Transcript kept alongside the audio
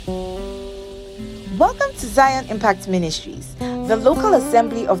Welcome to Zion Impact Ministries, the local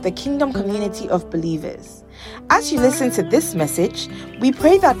assembly of the Kingdom community of believers. As you listen to this message, we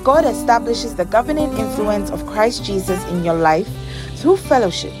pray that God establishes the governing influence of Christ Jesus in your life through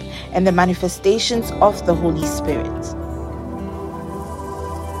fellowship and the manifestations of the Holy Spirit.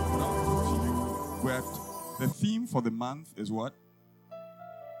 The theme for the month is what?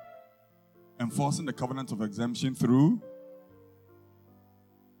 Enforcing the covenant of exemption through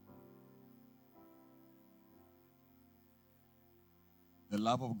the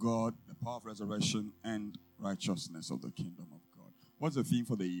love of God, the power of resurrection, and righteousness of the kingdom of God. What's the theme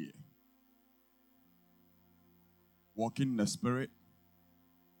for the year? Walking in the Spirit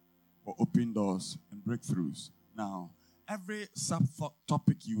for open doors and breakthroughs. Now, every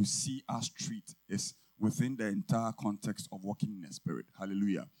sub-topic you see us treat is within the entire context of walking in the Spirit.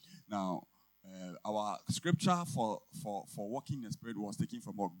 Hallelujah. Now, our scripture for walking in the Spirit was taken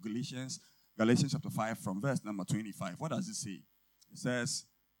from Galatians chapter 5 from verse number 25. What does it say? It says,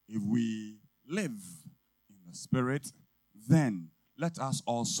 if we live in the Spirit, then let us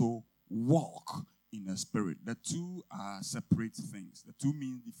also walk in the Spirit. The two are separate things. The two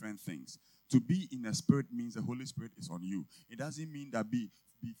mean different things. To be in the Spirit means the Holy Spirit is on you. It doesn't mean that be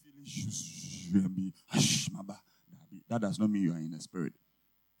feeling shush and be hush, maba. That does not mean you are in the Spirit.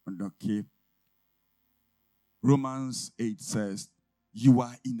 Okay. Romans 8 says, you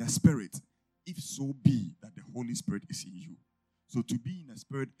are in the Spirit, if so be that the Holy Spirit is in you. So to be in the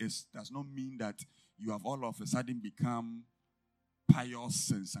Spirit does not mean that you have all of a sudden become pious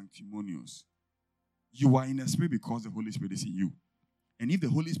and sanctimonious. You are in the Spirit because the Holy Spirit is in you. And if the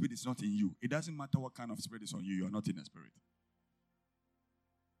Holy Spirit is not in you, it doesn't matter what kind of spirit is on you, you are not in the Spirit.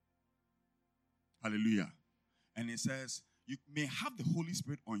 Hallelujah. And it says, you may have the Holy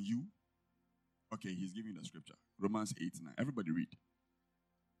Spirit on you. Okay, he's giving the scripture. Romans 8:9. Everybody read.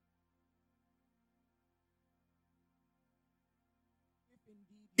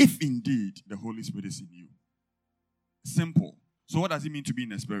 If indeed the Holy Spirit is in you. Simple. So what does it mean to be in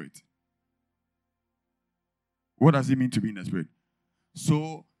the Spirit? What does it mean to be in the Spirit?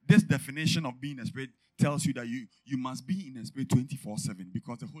 So this definition of being in the Spirit tells you that you must be in the Spirit 24/7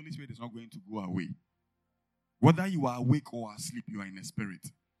 because the Holy Spirit is not going to go away. Whether you are awake or asleep, you are in the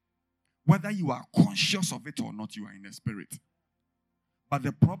Spirit. Whether you are conscious of it or not, you are in the Spirit. But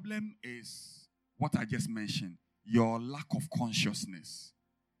the problem is what I just mentioned, your lack of consciousness.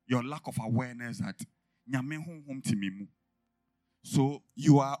 Your lack of awareness that so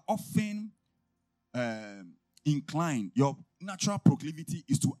you are often inclined. Your natural proclivity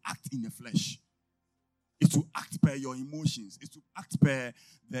is to act in the flesh. It's to act per your emotions. It's to act per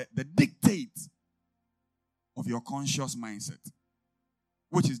the dictate of your conscious mindset,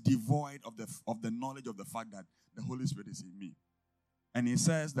 which is devoid of the knowledge of the fact that the Holy Spirit is in me. And he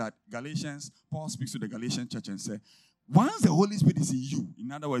says that Paul speaks to the Galatian church and says, once the Holy Spirit is in you,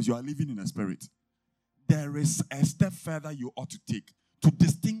 in other words, you are living in the Spirit, there is a step further you ought to take to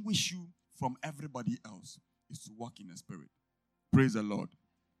distinguish you from everybody else, is to walk in the Spirit. Praise the Lord.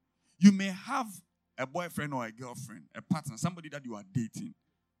 You may have a boyfriend or a girlfriend, a partner, somebody that you are dating.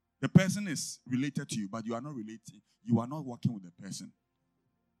 The person is related to you, but you are not relating. You are not working with the person.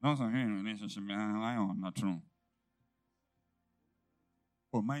 No, relationship. Not true.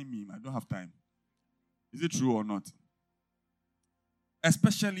 Oh, mind me, I don't have time. Is it true or not?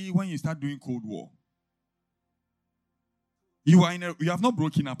 Especially when you start doing Cold War. You have not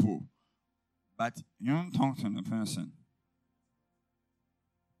broken up, but you don't talk to the person.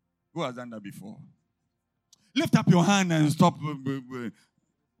 Who has done that before? Lift up your hand and stop.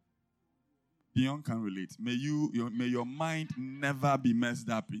 Dion can relate. May your mind never be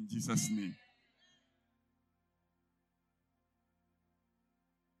messed up in Jesus' name.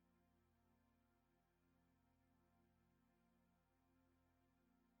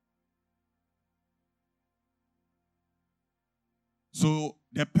 So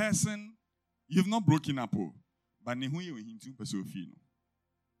the person, you've not broken up, but have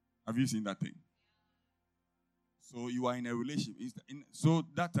you seen that thing? So you are in a relationship. So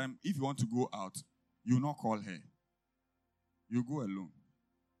that time, if you want to go out, you will not call her. You go alone.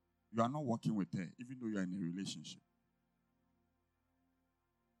 You are not working with her, even though you are in a relationship.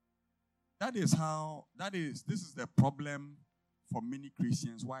 This is the problem for many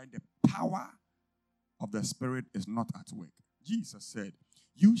Christians, why the power of the Spirit is not at work. Jesus said,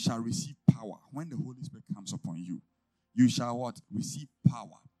 you shall receive power when the Holy Spirit comes upon you. You shall what? Receive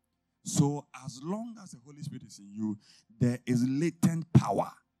power. So as long as the Holy Spirit is in you, there is latent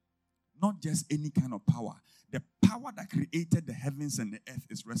power. Not just any kind of power. The power that created the heavens and the earth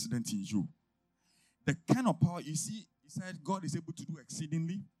is resident in you. The kind of power, you see, he said God is able to do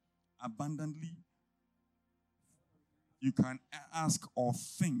exceedingly, abundantly, You can ask or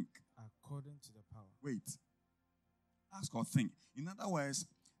think. According to the power. Wait. Ask or think. In other words,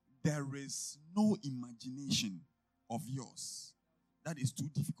 there is no imagination of yours that is too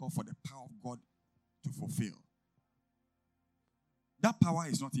difficult for the power of God to fulfill. That power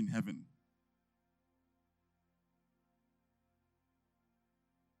is not in heaven.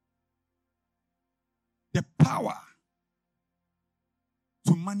 The power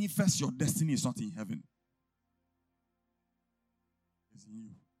to manifest your destiny is not in heaven. It's in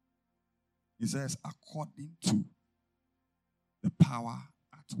you. It says, according to the power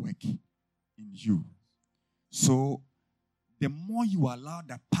at work in you. So, the more you allow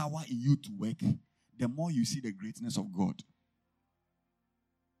the power in you to work, the more you see the greatness of God.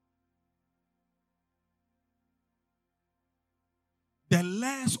 The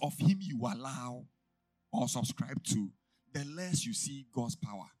less of Him you allow or subscribe to, the less you see God's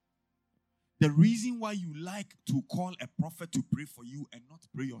power. The reason why you like to call a prophet to pray for you and not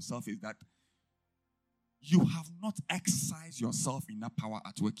pray yourself is that you have not exercised yourself in that power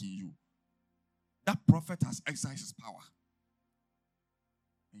at work in you. That prophet has exercised his power.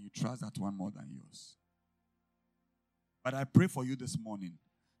 And you trust that one more than yours. But I pray for you this morning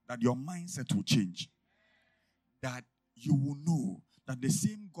that your mindset will change. That you will know that the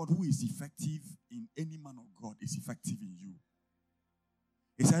same God who is effective in any man of God is effective in you.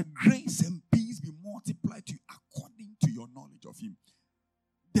 It said, grace and peace be multiplied to you according to your knowledge of Him.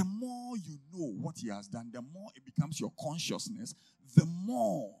 The more you know what He has done, the more it becomes your consciousness, the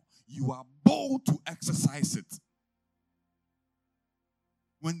more you are bold to exercise it.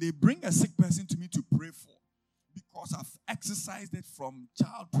 When they bring a sick person to me to pray for, because I've exercised it from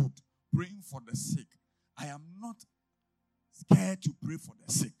childhood, praying for the sick, I am not scared to pray for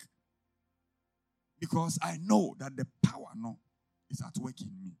the sick. Because I know that the power is at work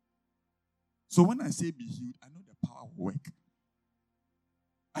in me. So when I say be healed, I know the power will work.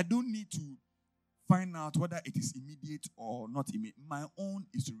 I don't need to find out whether it is immediate or not immediate. My own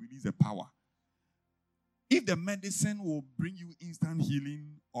is to release the power. If the medicine will bring you instant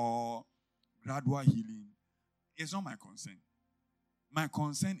healing or gradual healing, it's not my concern. My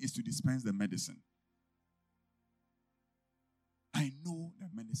concern is to dispense the medicine. I know that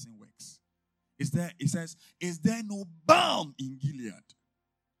medicine works. It says, is there no balm in Gilead?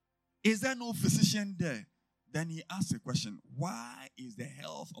 Is there no physician there? Then he asks a question, why is the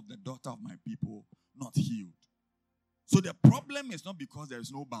health of the daughter of my people not healed? So the problem is not because there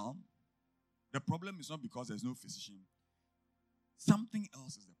is no balm. The problem is not because there is no physician. Something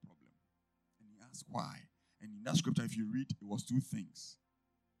else is the problem. And he asks why. And in that scripture, if you read, it was two things.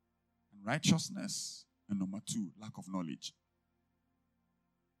 And righteousness, and number two, lack of knowledge.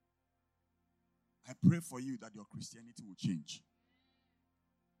 I pray for you that your Christianity will change.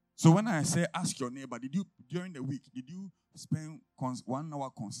 So when I say ask your neighbor, during the week, did you spend 1 hour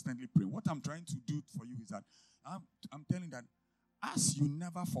consistently praying? What I'm trying to do for you is that I'm telling that as you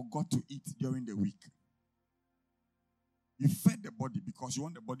never forgot to eat during the week, you fed the body because you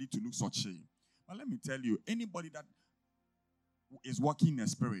want the body to look such shape. But let me tell you, anybody that is walking in the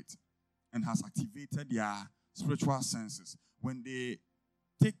spirit and has activated their spiritual senses, when they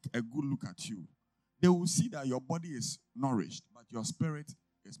take a good look at you, they will see that your body is nourished, but your spirit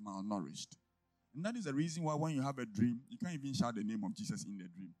is malnourished. And that is the reason why when you have a dream, you can't even shout the name of Jesus in the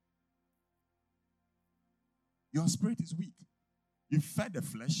dream. Your spirit is weak. You fed the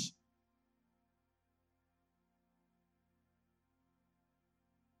flesh.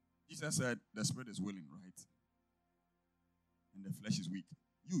 Jesus said the spirit is willing, right? And the flesh is weak.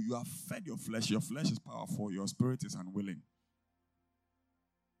 You have fed your flesh. Your flesh is powerful. Your spirit is unwilling.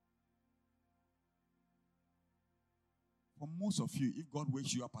 For most of you, if God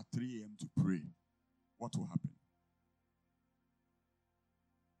wakes you up at 3 a.m. to pray, what will happen?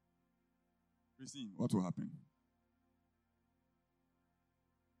 Christine, what will happen?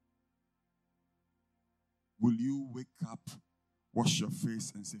 Will you wake up, wash your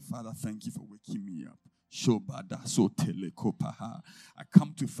face, and say, Father, thank you for waking me up? I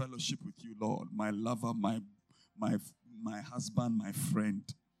come to fellowship with you, Lord, my lover, my husband, my friend.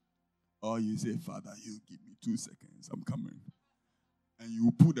 Or you say, Father, you give me 2 seconds, I'm coming. And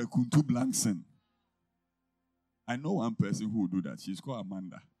you put the kuntu blanks in. I know one person who will do that. She's called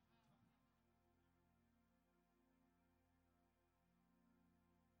Amanda.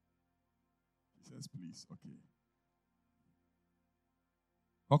 She says, please, okay.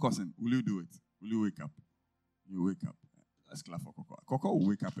 Kokosen, will you do it? Will you wake up? You wake up. Let's clap for Coco. Coco will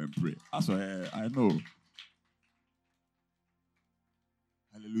wake up and pray. That's what I know.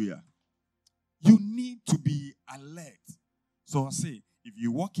 Hallelujah. You need to be alert. So I say, If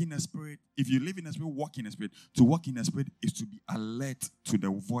you walk in the Spirit, if you live in the Spirit, walk in the Spirit. To walk in the Spirit is to be alert to the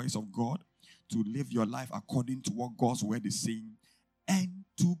voice of God, to live your life according to what God's word is saying, and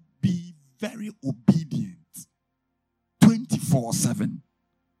to be very obedient 24/7.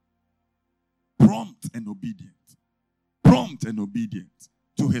 Prompt and obedient. Prompt and obedient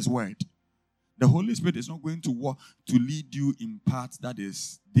to his word. The Holy Spirit is not going to lead you in paths that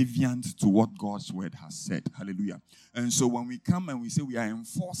is deviant to what God's word has said. Hallelujah. And so when we come and we say we are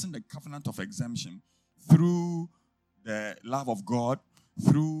enforcing the covenant of exemption through the love of God,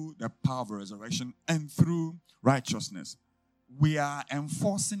 through the power of resurrection, and through righteousness, we are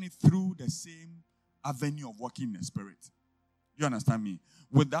enforcing it through the same avenue of walking in the Spirit. Do you understand me?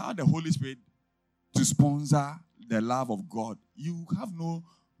 Without the Holy Spirit to sponsor the love of God, you have no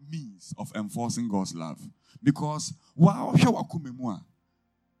means of enforcing God's love. Because what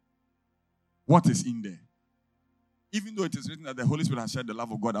is in there? Even though it is written that the Holy Spirit has shared the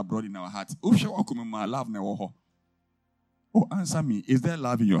love of God abroad in our hearts, love. Oh, answer me. Is there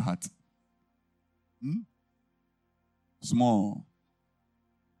love in your heart? Small.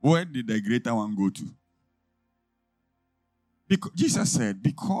 Where did the greater one go to? Because Jesus said,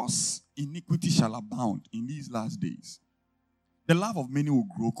 because iniquity shall abound in these last days, the love of many will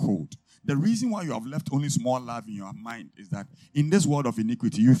grow cold. The reason why you have left only small love in your mind is that in this world of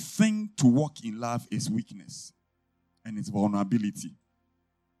iniquity, you think to walk in love is weakness and it's vulnerability.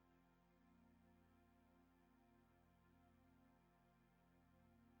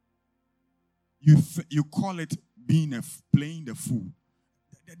 You call it playing the fool.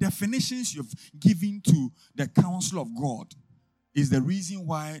 The definitions you've given to the counsel of God is the reason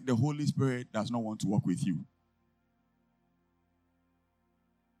why the Holy Spirit does not want to walk with you.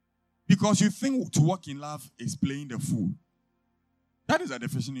 Because you think to walk in love is playing the fool. That is the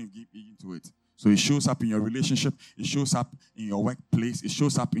definition you give into it. So it shows up in your relationship, it shows up in your workplace, it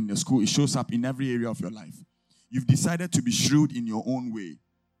shows up in the school, it shows up in every area of your life. You've decided to be shrewd in your own way.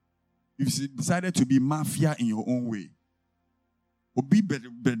 You've decided to be mafia in your own way. Obi be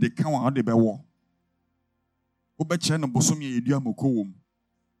the kawan ade be wo. Obe che no bosomi edua mokowom.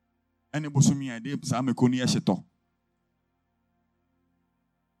 Ene bosomi ade sa mekoni ehyeto.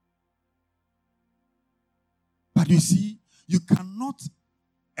 But you see, you cannot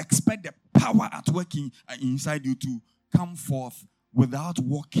expect the power at work inside you to come forth without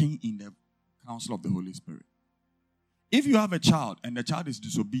walking in the counsel of the Holy Spirit. If you have a child and the child is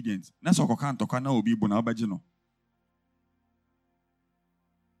disobedient, may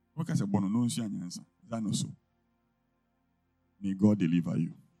God deliver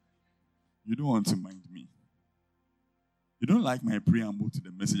you. You don't want to mind me. You don't like my preamble to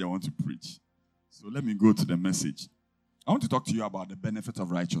the message I want to preach. So let me go to the message. I want to talk to you about the benefit of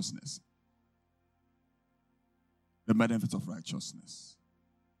righteousness. The benefit of righteousness.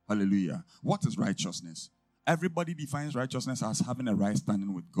 Hallelujah. What is righteousness? Everybody defines righteousness as having a right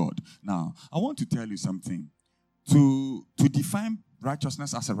standing with God. Now, I want to tell you something. To define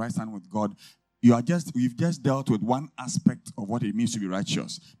righteousness as a right standing with God, we've just dealt with one aspect of what it means to be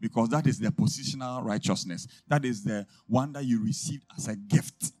righteous, because that is the positional righteousness. That is the one that you received as a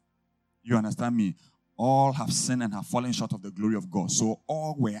gift. You understand me? All have sinned and have fallen short of the glory of God. So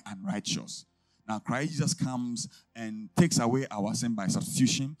all were unrighteous. Now Christ Jesus comes and takes away our sin by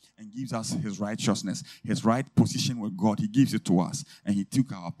substitution and gives us his righteousness, his right position with God. He gives it to us and he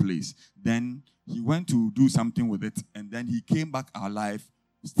took our place. Then he went to do something with it, and then he came back our life,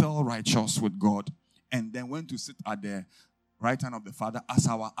 still righteous with God, and then went to sit at the right hand of the Father as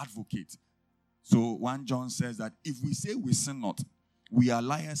our advocate. So 1 John says that if we say we sin not, we are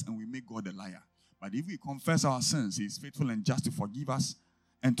liars and we make God a liar. But if we confess our sins, he is faithful and just to forgive us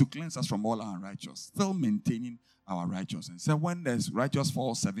and to cleanse us from all our unrighteousness, still maintaining our righteousness. So when the righteous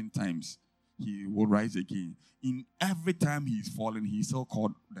falls 7 times, he will rise again. In every time he is fallen, he is still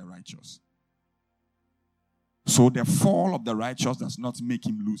called the righteous. So the fall of the righteous does not make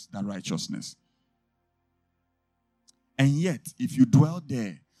him lose that righteousness. And yet, if you dwell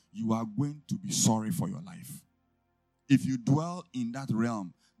there, you are going to be sorry for your life. If you dwell in that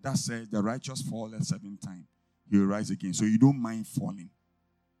realm that says the righteous fall 7 times, he will rise again. So you don't mind falling.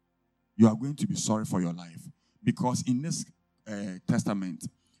 You are going to be sorry for your life. Because in this testament,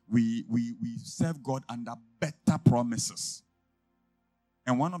 we serve God under better promises.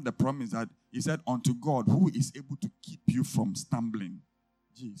 And one of the promises that he said, unto God who is able to keep you from stumbling.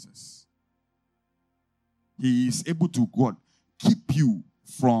 Jesus. He is able to, God, keep you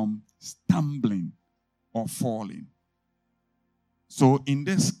from stumbling or falling. So in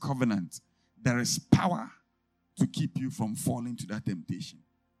this covenant, there is power to keep you from falling to that temptation.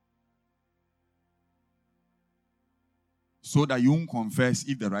 so that you won't confess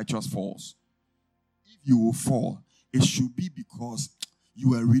if the righteous falls. If you will fall, it should be because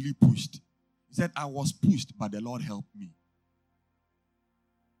you were really pushed. He said, I was pushed, but the Lord helped me.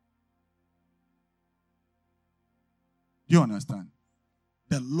 Do you understand?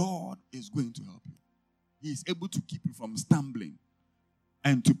 The Lord is going to help you. He is able to keep you from stumbling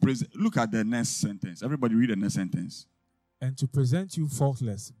and to present. Look at the next sentence. Everybody read the next sentence. And to present you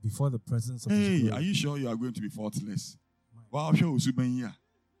faultless before the presence of His glory. Are you sure you are going to be faultless? Wow, sure.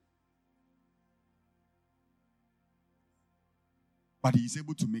 But He is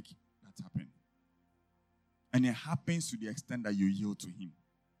able to make that happen. And it happens to the extent that you yield to Him.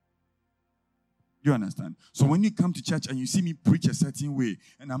 You understand? So when you come to church and you see me preach a certain way,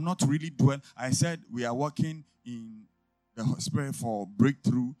 and I'm not really I said we are working in the Spirit for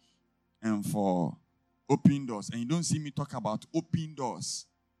breakthrough and for open doors. And you don't see me talk about open doors.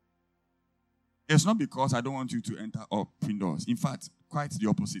 It's not because I don't want you to enter open doors. In fact, quite the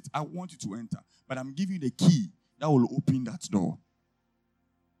opposite. I want you to enter. But I'm giving you the key that will open that door.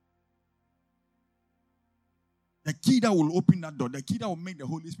 The key that will open that door, the key that will make the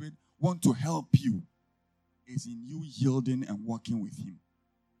Holy Spirit want to help you is in you yielding and walking with Him.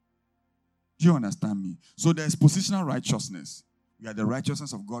 Do you understand me? So there's positional righteousness. We are the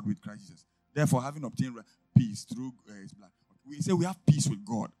righteousness of God with Christ Jesus. Therefore, having obtained peace through His blood. We say we have peace with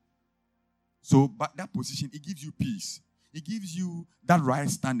God. So, but that position, it gives you peace. It gives you that right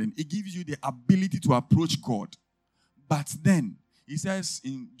standing. It gives you the ability to approach God. But then, He says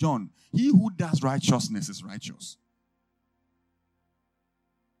in John, he who does righteousness is righteous.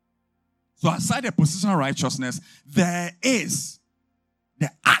 So aside the positional righteousness, there is the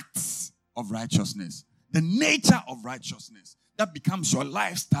acts of righteousness, the nature of righteousness that becomes your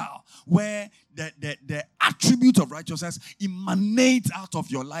lifestyle, where the attribute of righteousness emanates out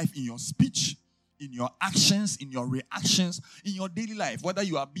of your life in your speech, in your actions, in your reactions, in your daily life, whether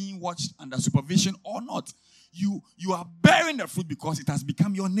you are being watched under supervision or not. You are bearing the fruit because it has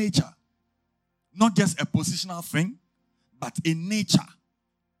become your nature. Not just a positional thing, but a nature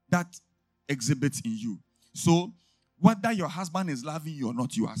that exhibits in you. So, whether your husband is loving you or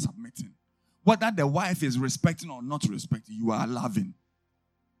not, you are submitting. Whether the wife is respecting or not respecting, you are loving.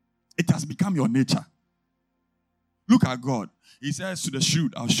 It has become your nature. Look at God. He says to the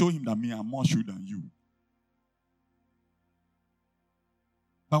shrewd, I'll show him that me, I'm more shrewd than you.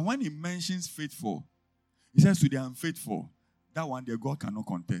 But when He mentions faithful, He says to the unfaithful, that one there God cannot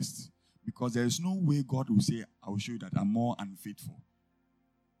contest. Because there is no way God will say, I will show you that I'm more unfaithful.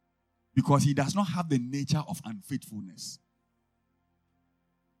 Because He does not have the nature of unfaithfulness.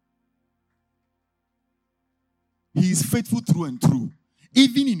 He is faithful through and through.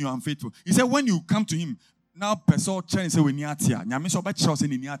 Even in your unfaithful. He said when you come to Him, now person chen say we niatia. Nyame so ba chira say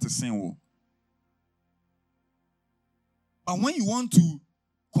ni niate sen wo. But when you want to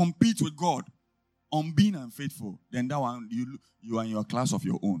compete with God on being unfaithful, then that one you are in your class of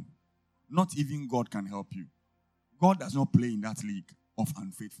your own. Not even God can help you. God does not play in that league of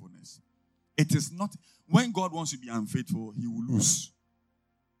unfaithfulness. It is not, when God wants to be unfaithful, He will lose.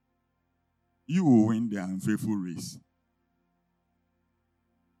 You will win the unfaithful race.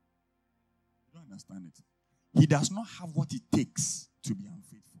 You don't understand it. He does not have what it takes to be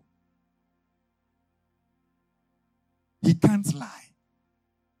unfaithful. He can't lie.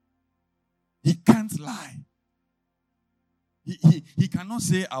 He can't lie. He cannot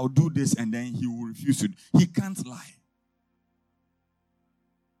say, I'll do this, and then He will refuse to. He can't lie.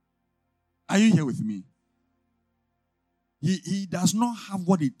 Are you here with me? He does not have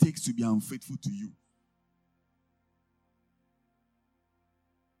what it takes to be unfaithful to you.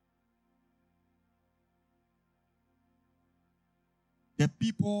 The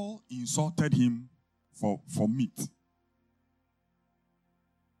people insulted Him for meat.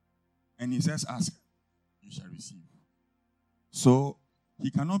 And He says, ask, you shall receive. So, He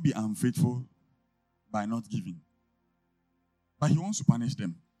cannot be unfaithful by not giving. But He wants to punish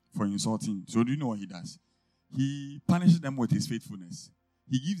them for insulting. So, do you know what He does? He punishes them with His faithfulness.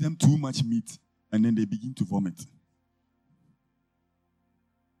 He gives them too much meat, and then they begin to vomit.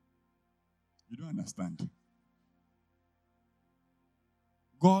 You don't understand.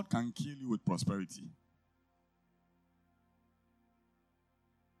 God can kill you with prosperity.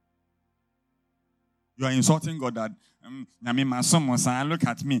 You are insulting God that, my son, look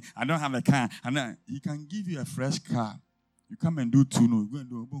at me. I don't have a car. He can give you a fresh car. You come and do two, no, go and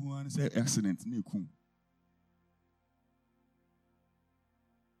do one, say accident.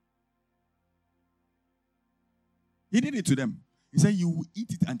 He did it to them. He said, you will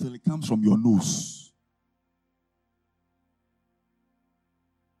eat it until it comes from your nose.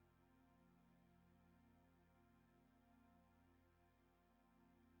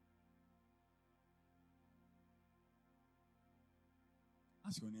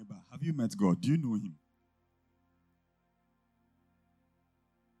 Ask your neighbor, have you met God? Do you know him?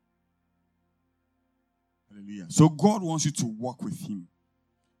 Hallelujah. So God wants you to walk with him.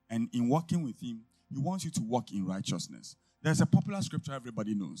 And in walking with him, he wants you to walk in righteousness. There's a popular scripture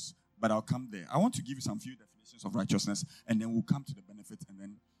everybody knows, but I'll come there. I want to give you some few definitions of righteousness, and then we'll come to the benefits, and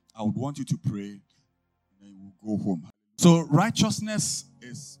then I would want you to pray, and then we'll go home. So righteousness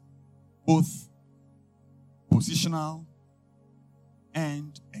is both positional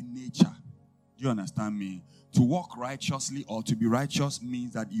and a nature. Do you understand me? To walk righteously or to be righteous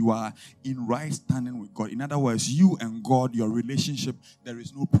means that you are in right standing with God. In other words, you and God, your relationship, there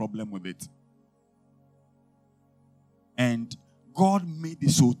is no problem with it. And God made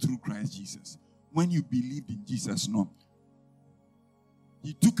it so through Christ Jesus. When you believed in Jesus, no.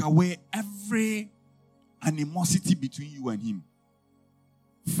 He took away every animosity between you and him.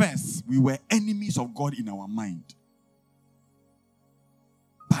 First, we were enemies of God in our mind.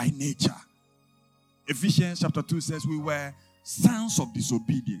 By nature. Ephesians chapter 2 says we were sons of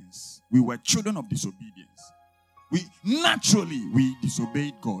disobedience. We were children of disobedience. We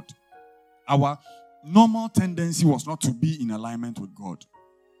disobeyed God. Our normal tendency was not to be in alignment with God.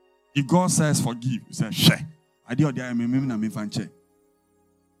 If God says forgive, you say, share.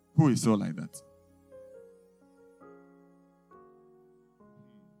 Who is so like that?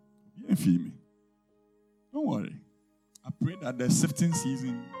 You feel me? Don't worry. I pray that the sifting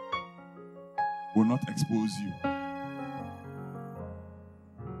season will not expose you.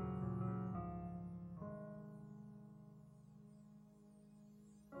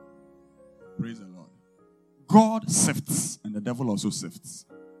 Praise the Lord. God sifts and the devil also sifts.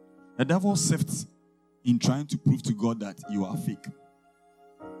 The devil sifts in trying to prove to God that you are fake.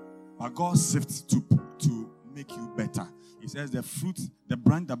 But God sifts to make you better. He says the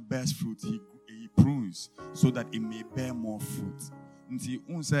branch that bears fruit, he prunes so that it may bear more fruit.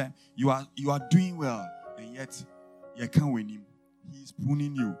 You are doing well, and yet you can't win him. He is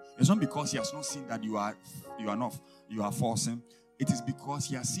pruning you. It's not because he has not seen that you are forcing. It is because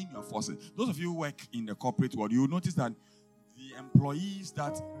he has seen your forces. Those of you who work in the corporate world, you will notice that the employees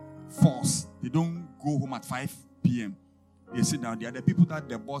that force, they don't go home at 5 p.m. They sit down. They are the people that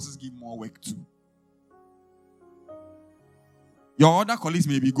the bosses give more work to. Your other colleagues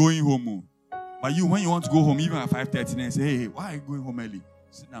may be going home, but you, when you want to go home, even at 5:30, they say, hey, why are you going home early?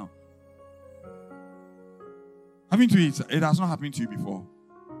 Sit down. It has not happened to you before.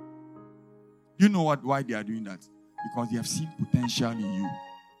 You know why they are doing that? Because they have seen potential in you.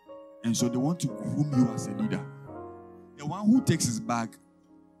 And so they want to groom you as a leader. The one who takes his bag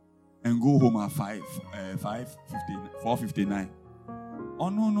and go home at 4:59. Oh,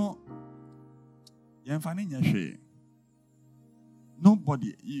 no.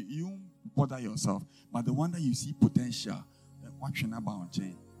 Nobody, you bother yourself. But the one that you see potential, then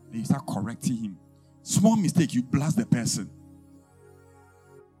you start correcting him. Small mistake, you blast the person.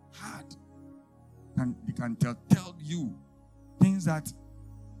 Hard. And they can tell you things that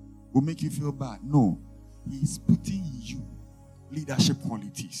will make you feel bad. No. He is putting in you leadership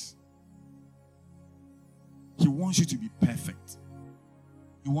qualities. He wants you to be perfect.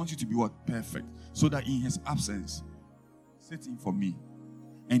 He wants you to be what? Perfect. So that in his absence, sit in for me.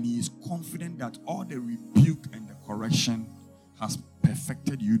 And he is confident that all the rebuke and the correction has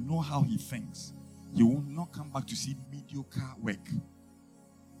perfected you. Know how he thinks. He will not come back to see mediocre work.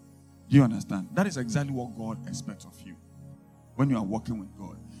 Do you understand? That is exactly what God expects of you. When you are working with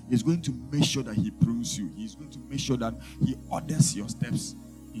God, he's going to make sure that he prunes you. He's going to make sure that he orders your steps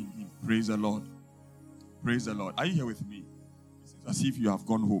in him. Praise the Lord. Praise the Lord. Are you here with me? It's as if you have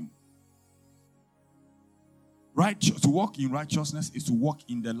gone home. To walk in righteousness is to walk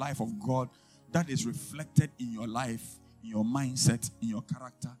in the life of God that is reflected in your life, in your mindset, in your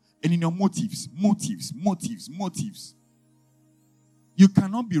character, and in your motives. Motives. You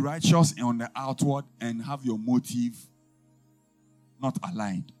cannot be righteous on the outward and have your motive not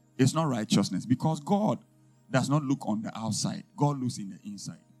aligned. It's not righteousness because God does not look on the outside. God looks in the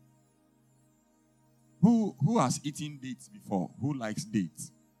inside. Who has eaten dates before? Who likes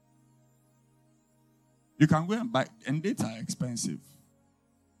dates? You can go and buy, and dates are expensive.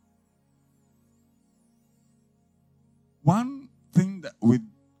 One thing that with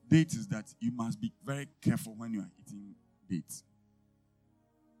dates is that you must be very careful when you are eating dates.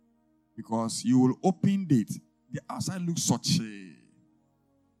 Because you will open dates. The outside looks such a...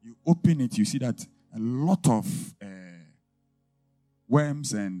 You open it, you see that a lot of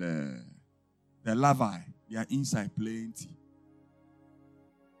worms and the larvae, they are inside plenty.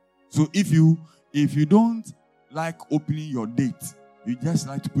 So if you don't like opening your date, you just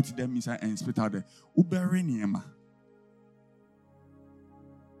like to put them inside and spit out the uberinium.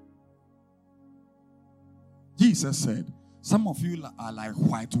 Jesus said, some of you are like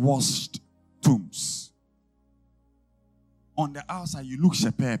whitewashed tombs. On the outside, you look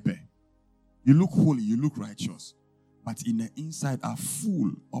shepepe. You look holy, you look righteous. But in the inside are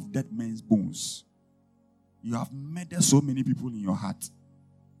full of dead men's bones. You have murdered so many people in your heart.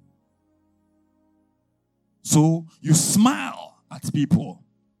 So you smile at people.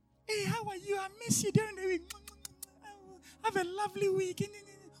 Hey, how are you? I miss you during the week. Have a lovely week.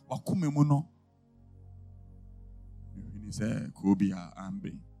 Wakumemono. He said, Kobia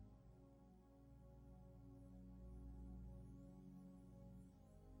Ambe.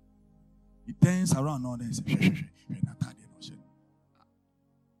 He turns around all and says,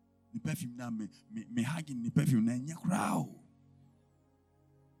 the perfume now me hugging the perfume na nya crowd.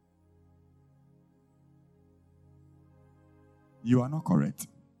 You are not correct.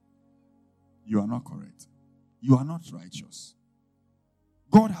 You are not correct. You are not righteous.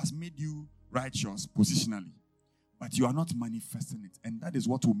 God has made you righteous positionally, but you are not manifesting it. And that is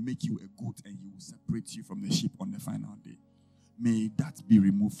what will make you a goat, and He will separate you from the sheep on the final day. May that be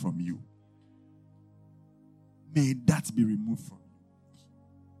removed from you. May that be removed from you.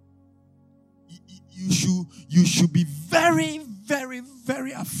 You should be very, very,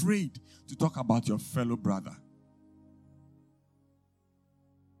 very afraid to talk about your fellow brother.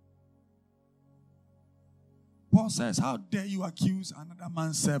 Paul says, how dare you accuse another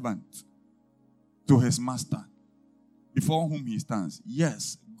man's servant to his master, before whom he stands?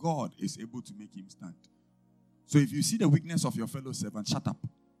 Yes, God is able to make him stand. So if you see the weakness of your fellow servant, shut up.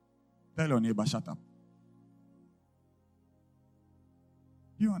 Tell your neighbor, shut up.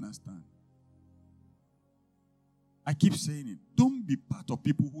 Do you understand? I keep saying it. Don't be part of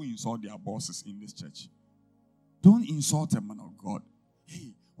people who insult their bosses in this church. Don't insult a man of God.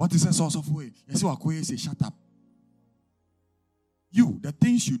 Hey, what is a source of way? Say, shut up. You, the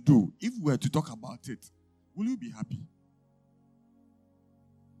things you do, if we were to talk about it, will you be happy?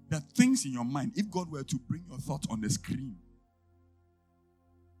 The things in your mind, if God were to bring your thoughts on the screen,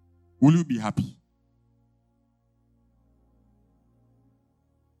 will you be happy?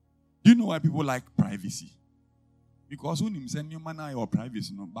 Do you know why people like privacy? Because when you send your man your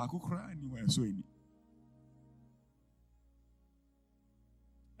privacy, no, but cry anywhere so any.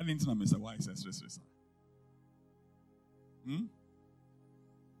 I didn't know Mr. Why says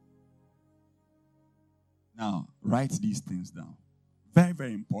Now, write these things down. Very,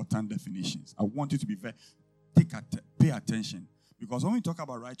 very important definitions. I want you to be pay attention. Because when we talk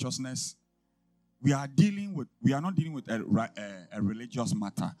about righteousness, we are not dealing with a religious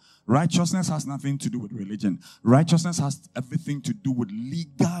matter. Righteousness has nothing to do with religion. Righteousness has everything to do with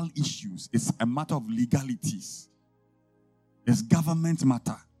legal issues. It's a matter of legalities. It's government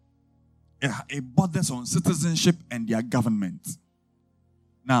matter. It borders on citizenship and their government.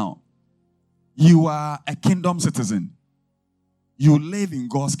 Now, you are a kingdom citizen. You live in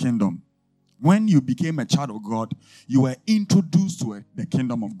God's kingdom. When you became a child of God, you were introduced to the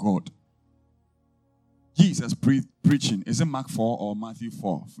kingdom of God. Jesus preaching, is it Mark 4 or Matthew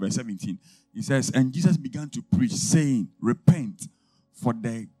 4, verse 17? He says, and Jesus began to preach, saying, repent, for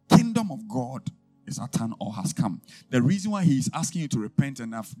the kingdom of God is at hand or has come. The reason why he is asking you to repent,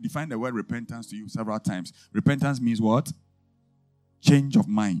 and I've defined the word repentance to you several times. Repentance means what? Change of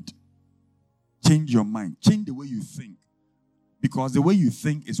mind. Change your mind. Change the way you think. Because the way you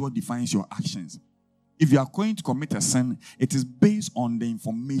think is what defines your actions. If you are going to commit a sin, it is based on the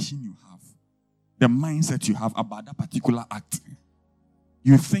information you have. The mindset you have about that particular act.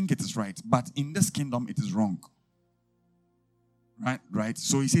 You think it is right, but in this kingdom it is wrong. Right?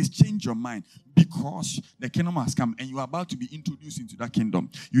 So he says, change your mind, because the kingdom has come and you are about to be introduced into that kingdom.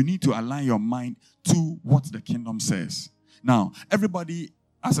 You need to align your mind to what the kingdom says. Now, everybody,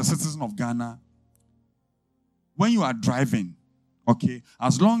 as a citizen of Ghana, when you are driving, okay,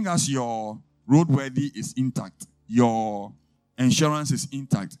 as long as your roadworthy is intact, your insurance is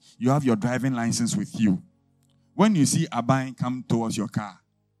intact, you have your driving license with you. When you see a bike come towards your car,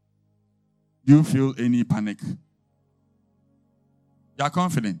 do you feel any panic? You are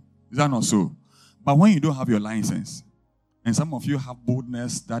confident. Is that not so? But when you don't have your license, and some of you have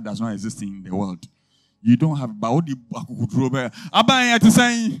boldness that does not exist in the world, you don't have.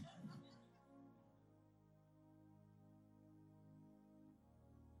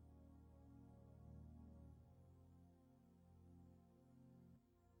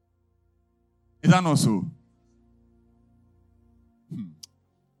 Is that not so?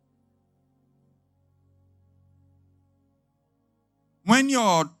 When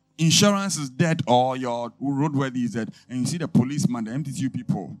your insurance is dead or your roadworthy is dead, and you see the policeman, the MTTU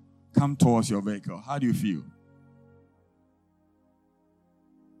people come towards your vehicle, how do you feel?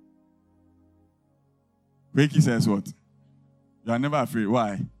 Reiki says what? You are never afraid.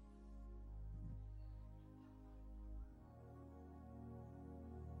 Why?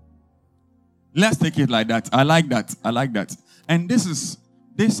 Let's take it like that. I like that. And this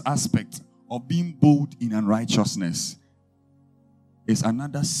aspect of being bold in unrighteousness is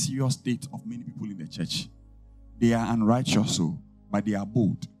another serious state of many people in the church. They are unrighteous, but they are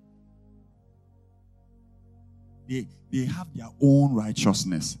bold. They have their own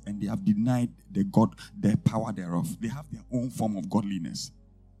righteousness and they have denied the power thereof. They have their own form of godliness.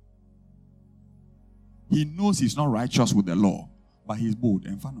 He knows he's not righteous with the law, but he's bold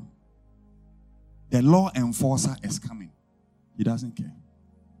and funny. The law enforcer is coming. He doesn't care.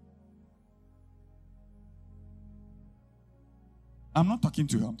 I'm not talking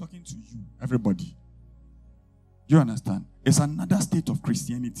to you. I'm talking to you, everybody. Do you understand? It's another state of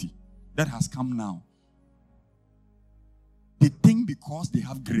Christianity that has come now. They think because they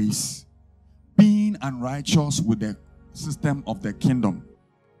have grace, being unrighteous with the system of the kingdom,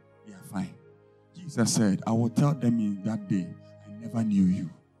 they are fine. Jesus said, I will tell them in that day, I never knew you.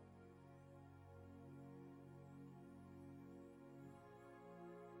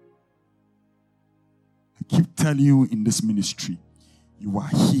 I keep telling you in this ministry, you are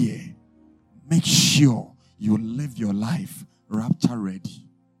here. Make sure you live your life rapture ready.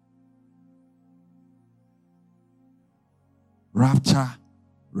 Rapture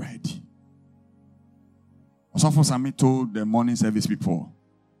ready. Osofo Sami told the morning service people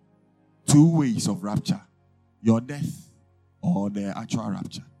 2 ways of rapture: your death or the actual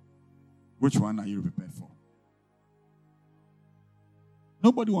rapture. Which one are you prepared for?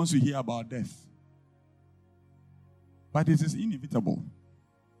 Nobody wants to hear about death, but it is inevitable.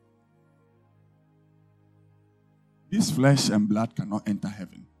 This flesh and blood cannot enter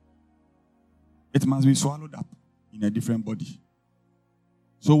heaven. It must be swallowed up in a different body.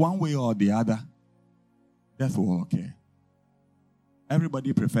 So one way or the other, death will occur.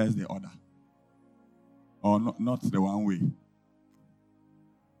 Everybody prefers the other. Or not the one way.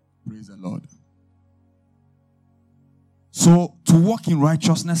 Praise the Lord. So to walk in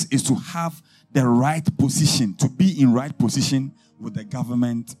righteousness is to have the right position, to be in right position with the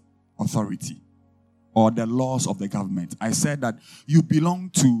government authority or the laws of the government. I said that you belong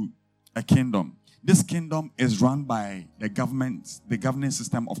to a kingdom. This kingdom is run by the governing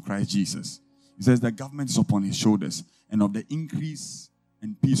system of Christ Jesus. He says the government is upon his shoulders, and of the increase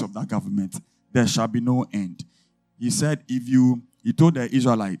and peace of that government, there shall be no end. He said, he told the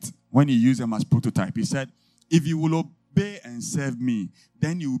Israelites, when he used them as prototype, he said, if you will obey and serve me,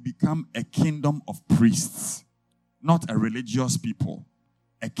 then you will become a kingdom of priests, not a religious people,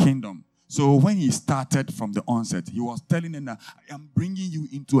 a kingdom. So when he started from the onset, he was telling them that I am bringing you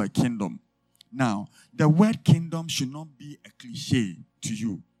into a kingdom. Now, the word kingdom should not be a cliche to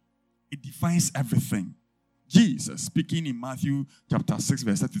you. It defines everything. Jesus, speaking in Matthew chapter 6,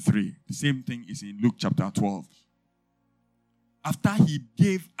 verse 33, the same thing is in Luke chapter 12. After he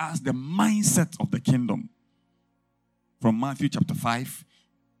gave us the mindset of the kingdom, from Matthew chapter 5,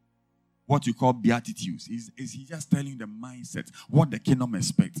 what you call beatitudes, is he just telling the mindset, what the kingdom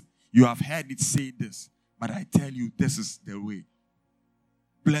expects. You have heard it say this, but I tell you, this is the way.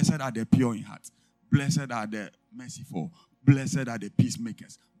 Blessed are the pure in heart. Blessed are the merciful. Blessed are the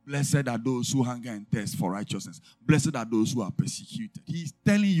peacemakers. Blessed are those who hunger and thirst for righteousness. Blessed are those who are persecuted. He's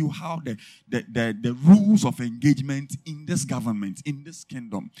telling you how the rules of engagement in this government, in this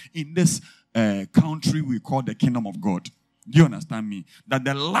kingdom, in this country we call the kingdom of God. Do you understand me? That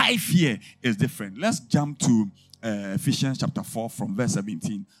the life here is different. Let's jump to Ephesians chapter 4 from verse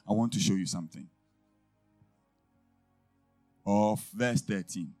 17. I want to show you something. Of verse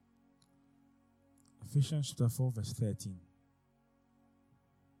 13. Ephesians chapter 4, verse 13.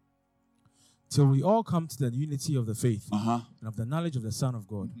 Till we all come to the unity of the faith and of the knowledge of the Son of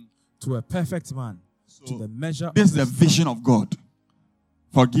God, to a perfect man, to the measure. This is the vision of God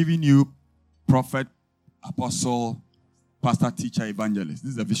for giving you prophet, apostle, pastor, teacher, evangelist.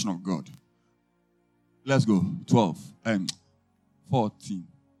 This is the vision of God. Let's go. 12 and 14.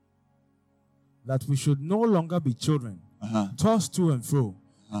 That we should no longer be children, tossed to and fro,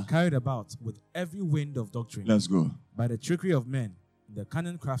 carried about with every wind of doctrine. Let's go. By the trickery of men, the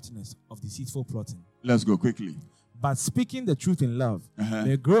cunning craftiness of deceitful plotting. Let's go quickly. But speaking the truth in love,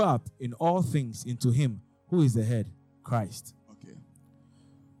 may grow up in all things into him who is the head, Christ. Okay.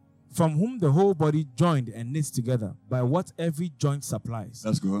 From whom the whole body joined and knit together by what every joint supplies.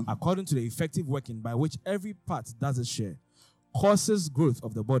 Let's go. According to the effective working by which every part does its share, causes growth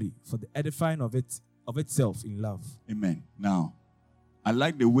of the body for the edifying of itself in love. Amen. Now, I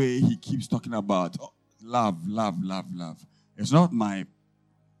like the way he keeps talking about love. It's not my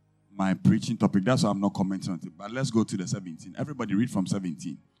my preaching topic. That's why I'm not commenting on it. But let's go to the 17. Everybody read from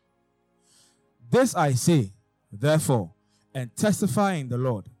 17. This I say, therefore, and testify in the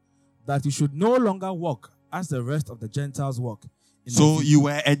Lord, that you should no longer walk as the rest of the Gentiles walk. So you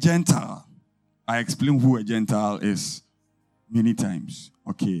were a Gentile. I explained who a Gentile is many times.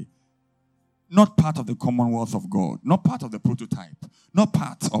 Okay. Not part of the commonwealth of God. Not part of the prototype. Not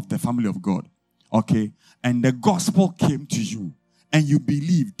part of the family of God. Okay. And the gospel came to you. And you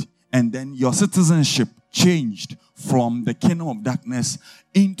believed. And then your citizenship changed from the kingdom of darkness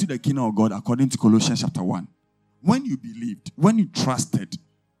into the kingdom of God, according to Colossians chapter 1. When you believed, when you trusted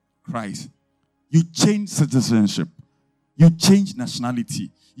Christ, you changed citizenship. You changed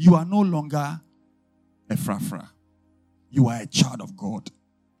nationality. You are no longer a frafra. You are a child of God.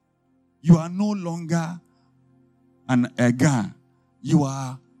 You are no longer a Ga. You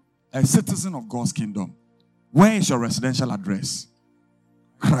are a citizen of God's kingdom. Where is your residential address?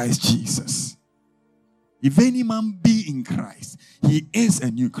 Christ Jesus. If any man be in Christ, he is a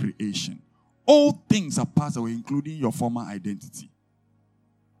new creation. All things are passed away, including your former identity.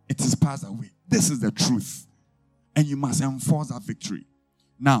 It is passed away. This is the truth. And you must enforce that victory.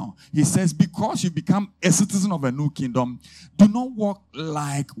 Now, he says, because you become a citizen of a new kingdom, do not walk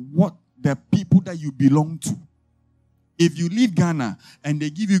like what the people that you belong to. If you leave Ghana and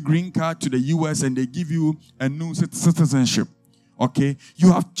they give you green card to the US and they give you a new citizenship, okay,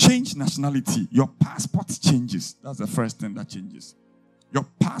 you have changed nationality. Your passport changes. That's the first thing that changes. Your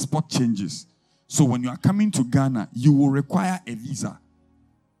passport changes. So when you are coming to Ghana, you will require a visa.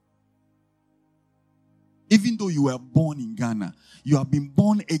 Even though you were born in Ghana, you have been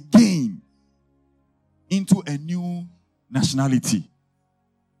born again into a new nationality.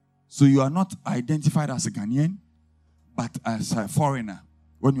 So you are not identified as a Ghanaian, but as a foreigner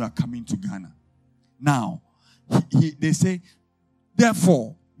when you are coming to Ghana. Now, they say,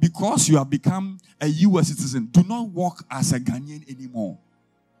 therefore, because you have become a U.S. citizen, do not walk as a Ghanaian anymore.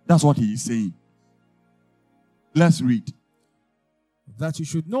 That's what he is saying. Let's read. That you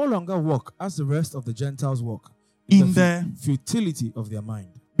should no longer walk as the rest of the Gentiles walk, in the futility of their mind.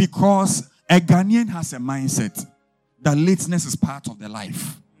 Because a Ghanaian has a mindset that lateness is part of their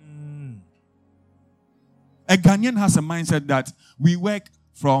life. A Ghanaian has a mindset that we work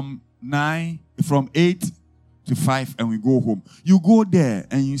from 8 to 5 and we go home. You go there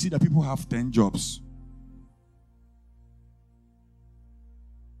and you see that people have 10 jobs.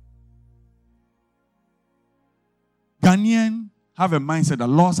 Ghanaian have a mindset that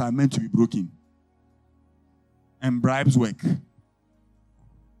laws are meant to be broken and bribes work.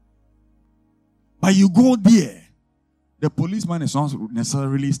 But you go there, the policeman is not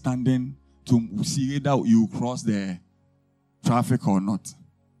necessarily standing to see whether you cross the traffic or not.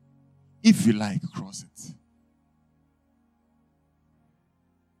 If you like, cross it.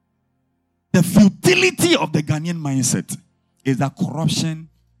 The futility of the Ghanaian mindset is that corruption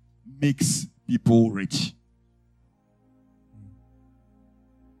makes people rich.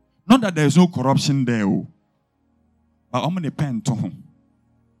 Not that there is no corruption there, but I'm going to pen to him.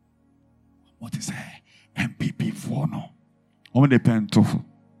 What is MPP for now? I'm going to pen to him.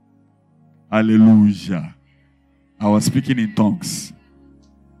 Hallelujah. I was speaking in tongues.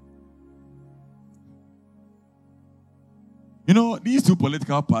 You know, these two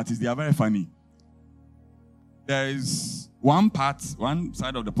political parties, they are very funny. There is one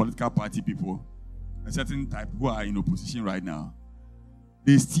side of the political party people, a certain type who are in opposition right now.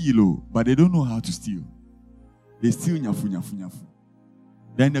 They steal, but they don't know how to steal. They steal nyafu, nyafu, nyafu.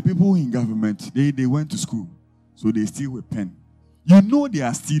 Then the people in government, they went to school, so they steal with pen. You know they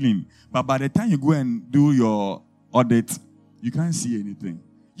are stealing, but by the time you go and do your audit, you can't see anything.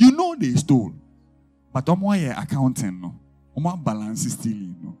 You know they stole, but omo accounting no, omo balance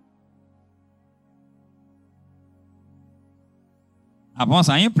stealing no. Once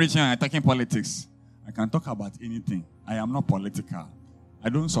I ain't preaching, I'm talking politics. I can talk about anything. I am not political. I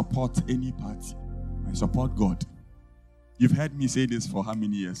don't support any party. I support God. You've heard me say this for how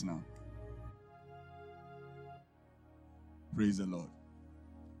many years now? Praise the Lord.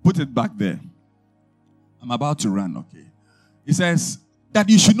 Put it back there. I'm about to run, okay? It says that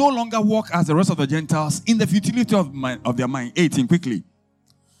you should no longer walk as the rest of the Gentiles in the futility of their mind. 18, quickly.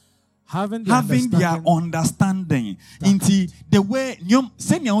 Having their understanding. Into the way,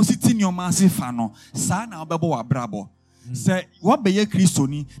 send your sitting your massive fano, sana babo abrabo. Say, what be ye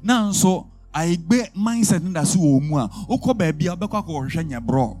Christoni? Now, so I be mindset in the suomua. Oko baby, abeko ko shenya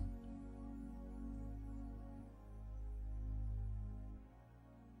bro.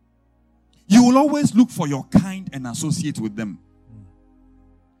 You will always look for your kind and associate with them.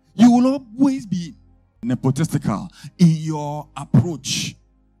 You will always be nepotistical in your approach.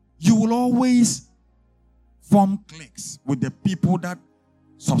 you will always form cliques with the people that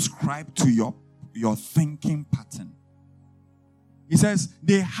subscribe to your thinking pattern. He says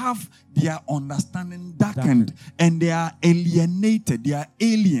they have their understanding darkened and they are alienated. They are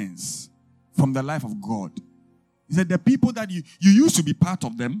aliens from the life of God. He said the people that you used to be part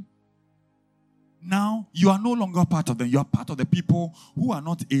of them, now you are no longer part of them. You are part of the people who are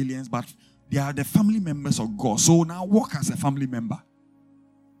not aliens, but they are the family members of God. So now walk as a family member.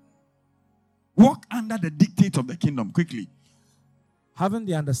 Walk under the dictate of the kingdom quickly. Having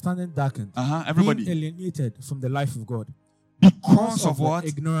the understanding darkened, everybody, being alienated from the life of God. Because of what?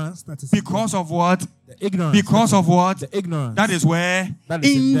 Ignorance that is because of what? The ignorance. Because of what? The ignorance. That is where? That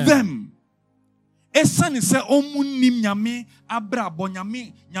is in them. Esan se omunim nyame abrabo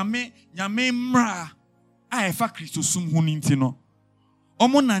nyame mra a efa Kristo sum hu nti no.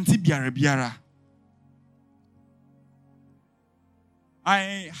 Omo nanti biara.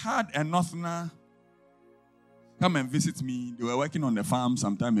 I had a northerner come and visit me. They were working on the farm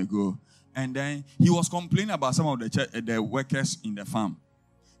some time ago. And then he was complaining about some of the workers in the farm.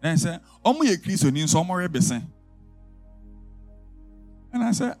 Then I said, Omo ye Kristo ni so more besen. And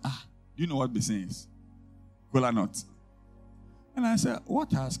I said, do you know what besen is? Kola nut. And I said,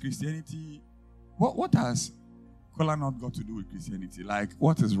 what has Christianity, what has kola nut got to do with Christianity? Like,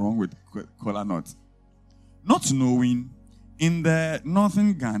 what is wrong with kola nut? Not knowing, in the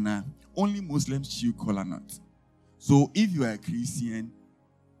northern Ghana, only Muslims chew kola nut. So if you are a Christian,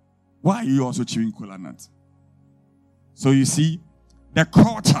 why are you also chewing kola nut? So you see, the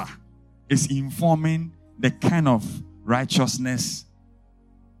culture is informing the kind of righteousness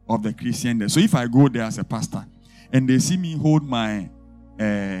of the Christian there. So if I go there as a pastor and they see me hold my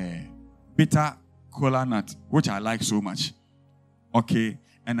bitter kola nut, which I like so much, okay,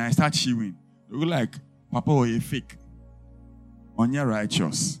 and I start chewing, they go like, Papa, are you fake? On your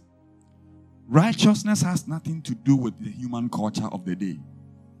righteous. Righteousness has nothing to do with the human culture of the day.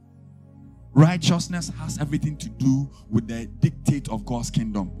 Righteousness has everything to do with the dictate of God's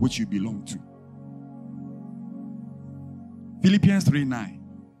kingdom, which you belong to. Philippians 3:9.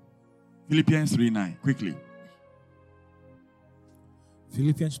 Philippians 3:9. Quickly.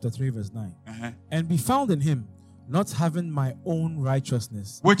 Philippians chapter 3 verse 9. And be found in him, not having my own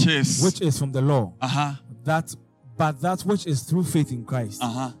righteousness, which is from the law, but that which is through faith in Christ,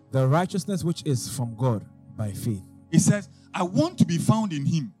 the righteousness which is from God by faith. He says, I want to be found in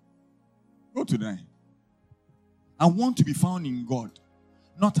him. Go to that. I want to be found in God,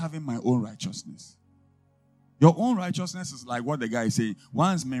 not having my own righteousness. Your own righteousness is like what the guy is saying.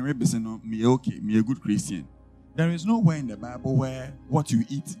 Once me okay, me a good Christian. There is nowhere in the Bible where what you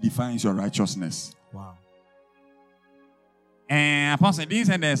eat defines your righteousness. Wow. And Apostle D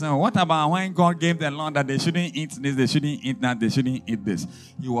said this. What about when God gave the law that they shouldn't eat this, they shouldn't eat that, they shouldn't eat this?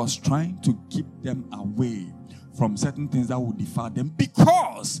 He was trying to keep them away from certain things that would defile them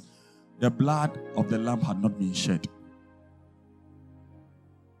because the blood of the lamb had not been shed.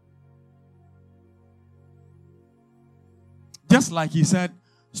 Just like he said,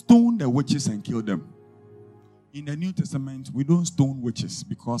 stone the witches and kill them. In the New Testament, we don't stone witches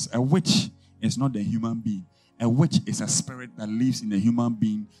because a witch is not a human being. A witch is a spirit that lives in a human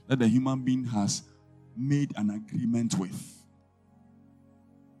being that the human being has made an agreement with.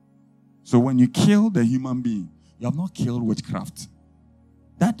 So when you kill the human being, you have not killed witchcraft.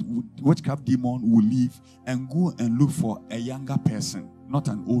 That witchcraft demon will leave and go and look for a younger person, not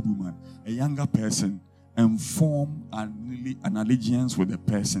an old woman, a younger person, and form an allegiance with the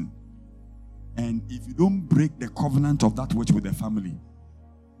person. And if you don't break the covenant of that witch with the family,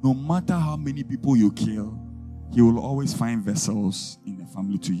 no matter how many people you kill, he will always find vessels in the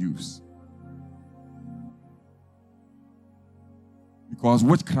family to use. Because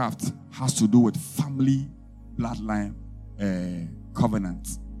witchcraft has to do with family bloodline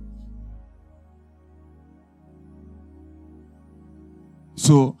covenant.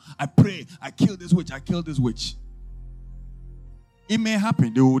 So I pray, I kill this witch, I kill this witch. It may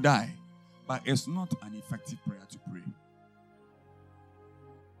happen, they will die. But it's not an effective prayer to pray.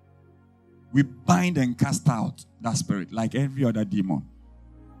 We bind and cast out that spirit like every other demon.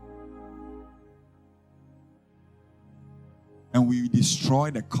 And we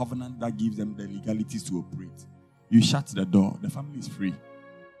destroy the covenant that gives them the legalities to operate. You shut the door, the family is free.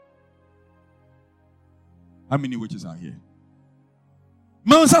 How many witches are here?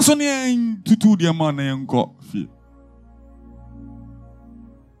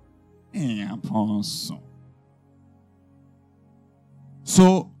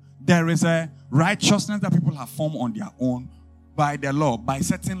 So there is a righteousness that people have formed on their own, by the law, by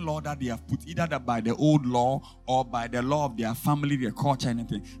certain law that they have put, either that by the old law or by the law of their family, their culture,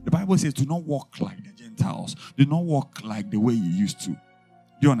 anything. The Bible says, do not walk like the Gentiles. Do not walk like the way you used to. Do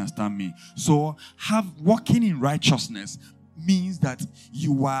you understand me? So, walking in righteousness means that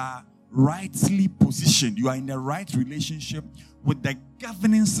you are rightly positioned. You are in the right relationship with the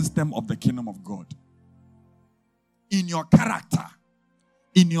governing system of the kingdom of God. In your character,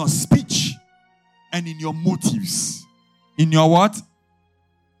 in your speech, and in your motives. In your what?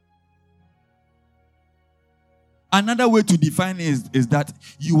 Another way to define it is that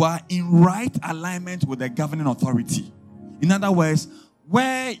you are in right alignment with the governing authority. In other words,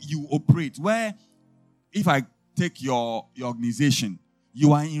 where you operate, where if I take your organization,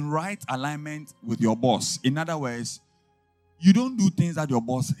 you are in right alignment with your boss. In other words, you don't do things that your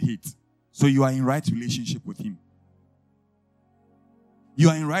boss hates. So you are in right relationship with him. You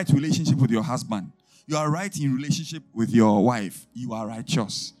are in right relationship with your husband. You are right in relationship with your wife. You are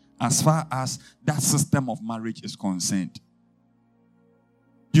righteous as far as that system of marriage is concerned.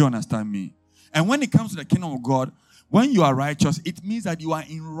 Do you understand me? And when it comes to the kingdom of God, when you are righteous, it means that you are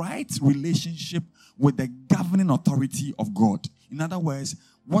in right relationship with the governing authority of God. In other words,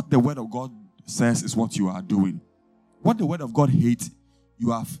 what the word of God says is what you are doing. What the word of God hates,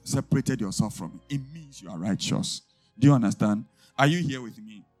 you have separated yourself from it. It means you are righteous. Do you understand? Are you here with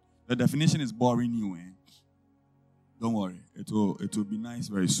me? The definition is boring you, eh? Don't worry. It will be nice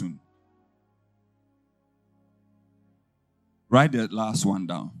very soon. Write the last one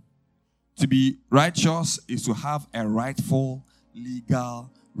down. To be righteous is to have a rightful,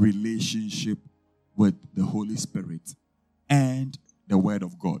 legal relationship with the Holy Spirit and the Word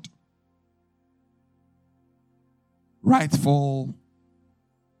of God. Rightful,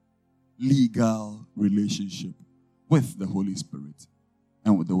 legal relationship with the Holy Spirit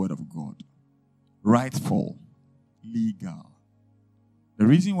and with the Word of God. Rightful, legal. The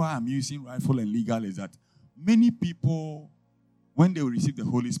reason why I'm using rightful and legal is that many people, when they receive the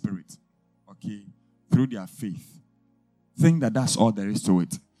Holy Spirit, through their faith, think that that's all there is to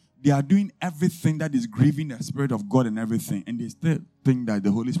it. They are doing everything that is grieving the Spirit of God and everything, and they still think that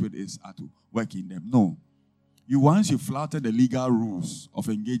the Holy Spirit is at work in them. No. Once you flouted the legal rules of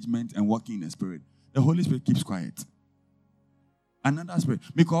engagement and working in the Spirit, the Holy Spirit keeps quiet. Another spirit.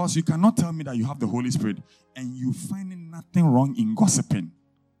 Because you cannot tell me that you have the Holy Spirit and you find nothing wrong in gossiping.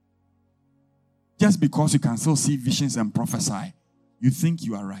 Just because you can still see visions and prophesy, you think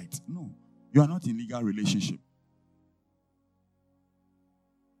you are right. No. You are not in legal relationship.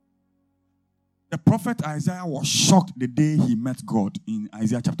 The prophet Isaiah was shocked the day he met God in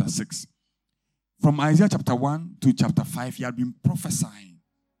Isaiah chapter 6. From Isaiah chapter 1 to chapter 5, he had been prophesying.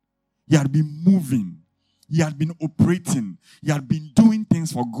 He had been moving. He had been operating. He had been doing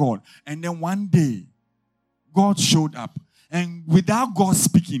things for God. And then one day, God showed up. And without God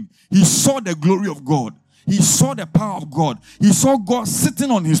speaking, he saw the glory of God. He saw the power of God. He saw God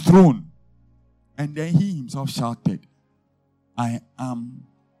sitting on his throne. And then he himself shouted, I am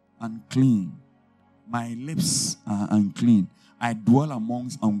unclean. My lips are unclean. I dwell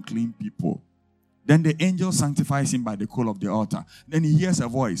amongst unclean people. Then the angel sanctifies him by the coal of the altar. Then he hears a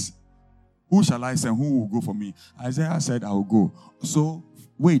voice. Who shall I send? Who will go for me? Isaiah said, I will go. So,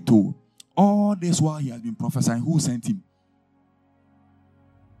 wait, all this while he has been prophesying, who sent him?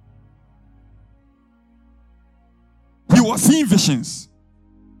 He was seeing visions.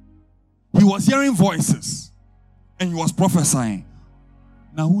 He was hearing voices. And he was prophesying.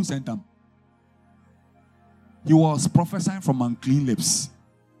 Now, who sent him? He was prophesying from unclean lips.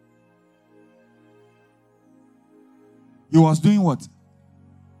 He was doing what?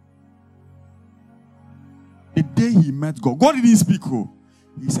 The day he met God, God didn't speak.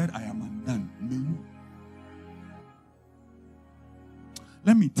 He said, I am undone.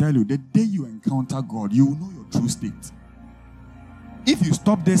 Let me tell you, the day you encounter God, you will know your true state. If you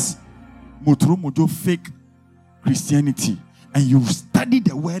stop this mojo fake Christianity and you study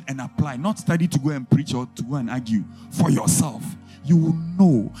the word and apply, not study to go and preach or to go and argue for yourself, you will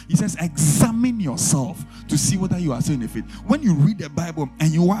know. He says, examine yourself to see whether you are still in the faith. When you read the Bible and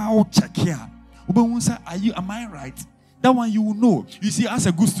you are check here, am I right? That one you will know. You see, as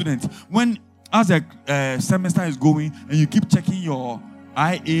a good student, as a semester is going and you keep checking your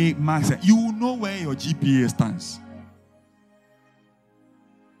IA marks, you will know where your GPA stands.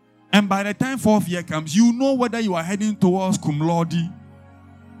 And by the time fourth year comes, you know whether you are heading towards cum laude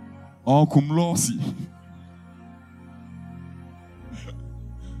or cum laude.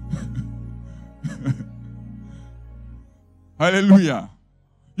 Hallelujah.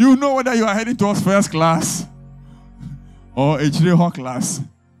 You know whether you are heading towards first class or HD Hawk class.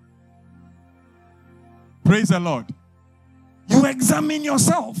 Praise the Lord. You examine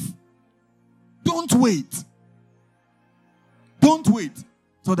yourself. Don't wait. Don't wait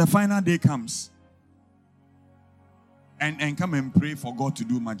till the final day comes and come and pray for God to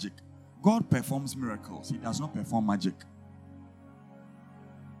do magic. God performs miracles. He does not perform magic.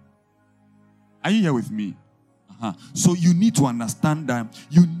 Are you here with me? So you need to understand that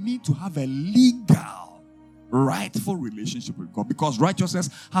you need to have a legal, rightful relationship with God, because righteousness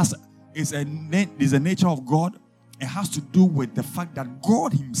is a nature of God. It has to do with the fact that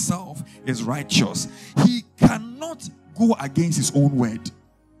God himself is righteous. He cannot go against his own word.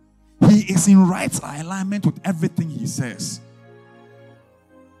 He is in right alignment with everything he says.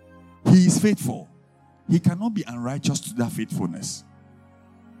 He is faithful. He cannot be unrighteous to that faithfulness.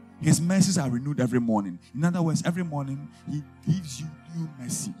 His mercies are renewed every morning. In other words, every morning he gives you new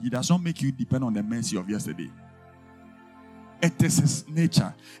mercy. He does not make you depend on the mercy of yesterday. It is his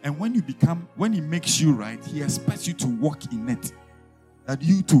nature. And when he makes you right, he expects you to walk in it. That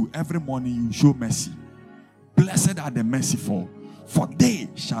you too, every morning you show mercy. Blessed are the merciful, for they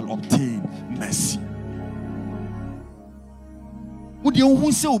shall obtain mercy. Would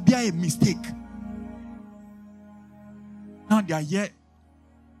you say be a mistake? Now they are here.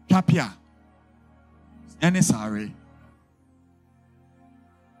 Tapia. Any sorry.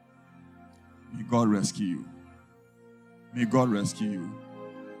 May God rescue you. May God rescue you.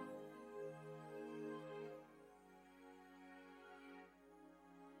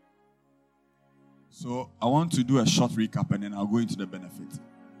 So I want to do a short recap and then I'll go into the benefit.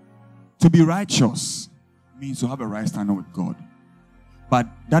 To be righteous means to have a right standing with God. But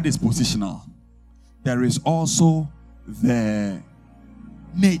that is positional. There is also the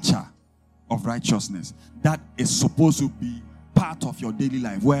nature of righteousness that is supposed to be part of your daily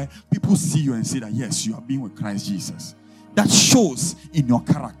life, where people see you and say that yes, you are being with Christ Jesus. That shows in your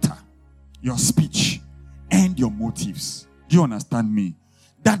character, your speech, and your motives. Do you understand me?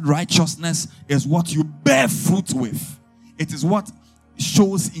 That righteousness is what you bear fruit with. It is what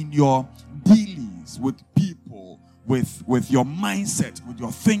shows in your dealings with people, with your mindset, with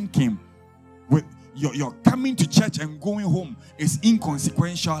your thinking, with your coming to church and going home is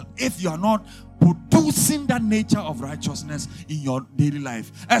inconsequential if you are not producing that nature of righteousness in your daily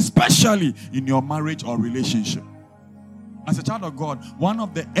life, especially in your marriage or relationship. As a child of God, one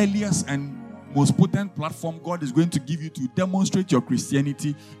of the earliest and most potent platform God is going to give you to demonstrate your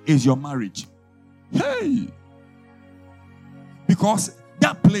Christianity is your marriage. Hey! Because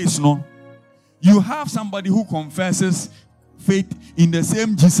that place, no, you have somebody who confesses faith in the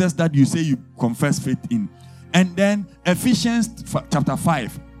same Jesus that you say you confess faith in. And then Ephesians chapter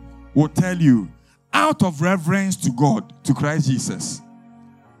 5 will tell you, out of reverence to God, to Christ Jesus,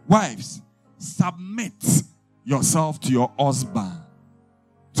 wives, submit yourself to your husband.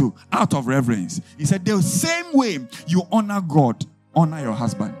 Out of reverence. He said, the same way you honor God, honor your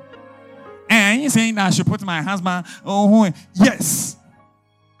husband. And you're saying that I should put my husband, yes.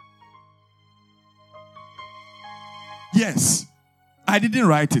 Yes. I didn't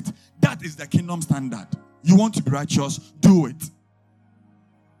write it. That is the kingdom standard. You want to be righteous, do it.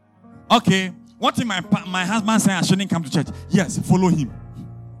 Okay. What if my husband saying I shouldn't come to church? Yes, follow him.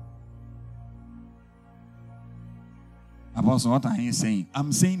 Apostle, what are you saying?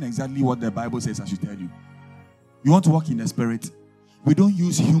 I'm saying exactly what the Bible says I should tell you. You want to walk in the spirit? We don't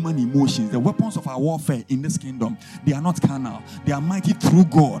use human emotions. The weapons of our warfare in this kingdom, they are not carnal. They are mighty through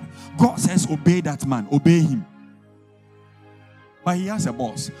God. God says, obey that man. Obey him. But he has a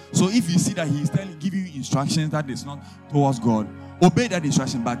boss. So if you see that he is giving you instructions that is not towards God, obey that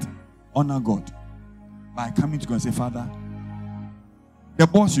instruction, but honor God. By coming to God and say, Father, the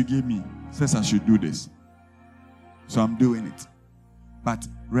boss you gave me says I should do this. So I'm doing it. But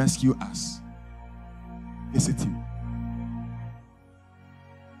rescue us. Visit him.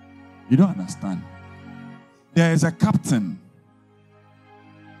 You don't understand. There is a captain.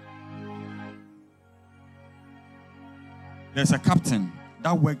 There's a captain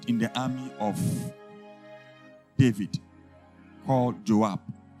that worked in the army of David called Joab.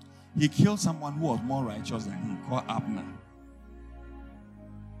 He killed someone who was more righteous than him, called Abner.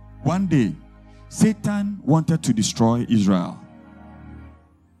 One day, Satan wanted to destroy Israel.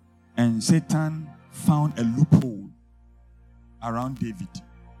 And Satan found a loophole around David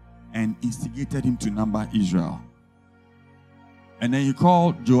and instigated him to number Israel. And then he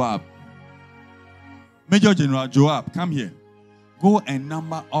called Joab. Major General Joab, come here. Go and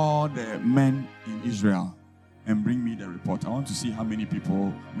number all the men in Israel and bring me the report. I want to see how many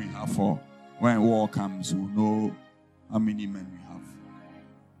people we have for when war comes. We'll know how many men we have.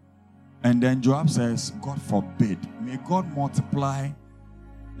 And then Joab says, God forbid, may God multiply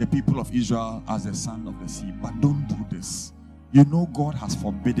the people of Israel as the sand of the sea, but don't do this. You know God has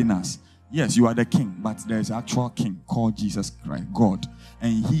forbidden us. Yes, you are the king, but there is an actual king called Jesus Christ, God.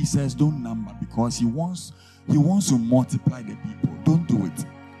 And he says, don't number, because he wants to multiply the people. Don't do it.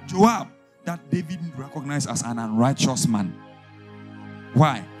 Joab, that David recognized as an unrighteous man.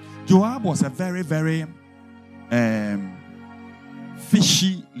 Why? Joab was a very, very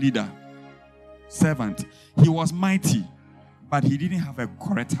fishy leader, servant. He was mighty, but he didn't have a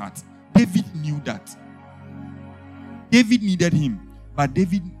correct heart. David knew that. David needed him, but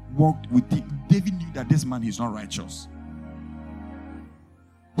David walked with him. David knew that this man is not righteous.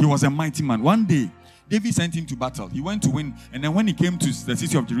 He was a mighty man. One day, David sent him to battle. He went to win, and then when he came to the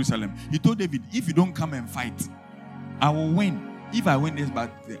city of Jerusalem, he told David, if you don't come and fight, I will win. If I win this,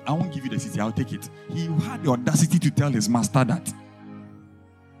 but I won't give you the city, I'll take it. He had the audacity to tell his master that.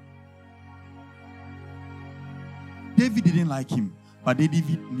 David didn't like him, but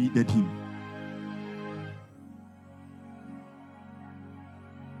David needed him.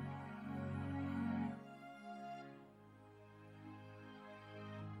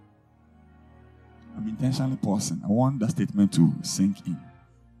 I'm intentionally pausing. I want that statement to sink in.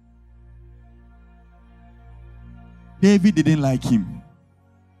 David didn't like him,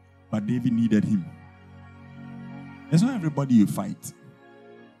 but David needed him. It's not everybody you fight.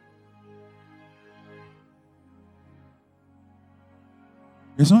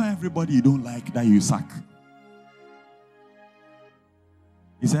 It's not everybody you don't like that you sack.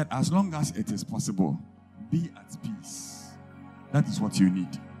 He said, as long as it is possible, be at peace. That is what you need.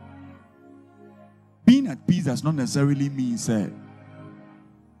 Being at peace does not necessarily mean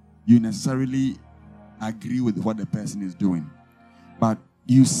you necessarily agree with what the person is doing, but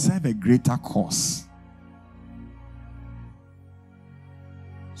you serve a greater cause.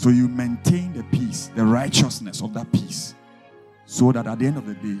 So you maintain the peace, the righteousness of that peace, so that at the end of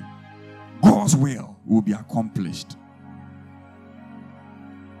the day, God's will be accomplished.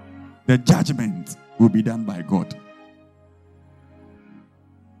 The judgment will be done by God.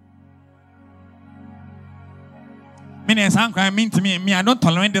 Mean to me, I don't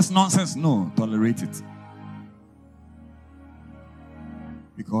tolerate this nonsense. No, tolerate it.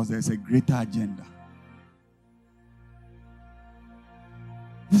 Because there's a greater agenda.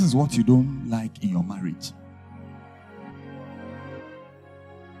 This is what you don't like in your marriage.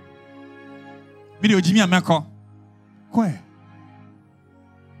 Video Jimmy Ameko. Where?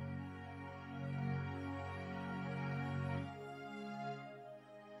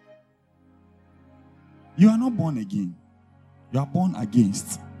 You are not born again. You are born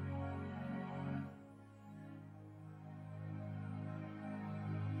against.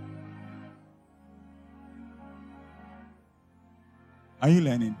 Are you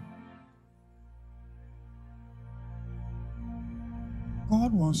learning?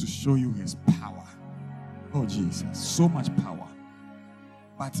 God wants to show you his power. Oh, Jesus. So much power.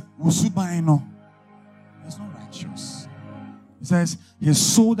 But Usubaino is not righteous. It says, his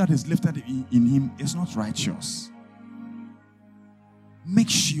soul that is lifted in him is not righteous.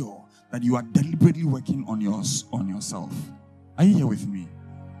 Make sure that you are deliberately working on yourself. Are you here with me?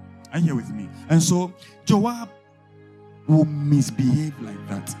 Are you here with me? And so, Joab will misbehave like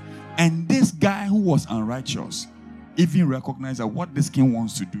that. And this guy who was unrighteous even recognized that what this king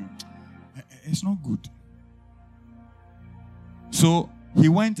wants to do, it's not good. So, he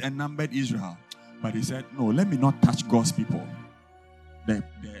went and numbered Israel. But he said, no, let me not touch God's people. The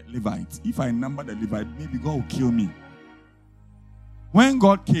Levites. If I number the Levites, maybe God will kill me. When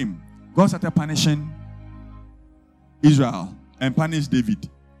God came, God started punishing Israel and punished David.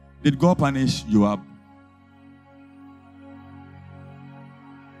 Did God punish Joab?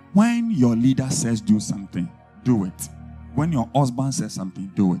 When your leader says do something, do it. When your husband says something,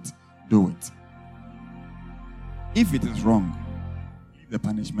 do it. Do it. If it is wrong, leave the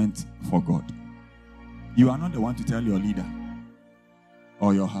punishment for God. You are not the one to tell your leader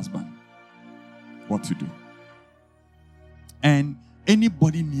or your husband what to do. And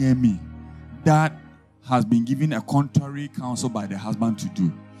anybody near me that has been given a contrary counsel by the husband to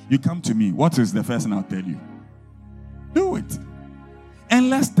do, you come to me, what is the first thing I'll tell you? Do it. And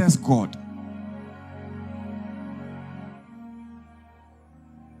let's test God.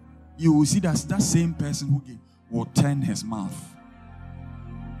 You will see that same person who will turn his mouth.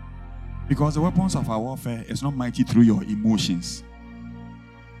 Because the weapons of our warfare is not mighty through your emotions.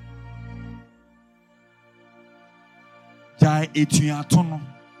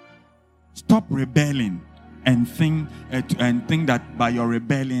 Stop rebelling and think that by your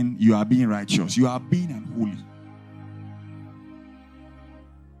rebelling you are being righteous. You are being unholy.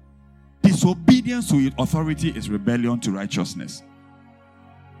 Disobedience to authority is rebellion to righteousness.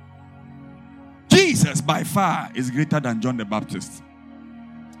 Jesus, by far, is greater than John the Baptist.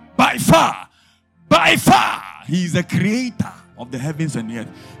 By far. By far. He is the creator of the heavens and the earth.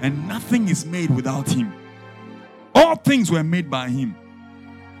 And nothing is made without him. All things were made by him.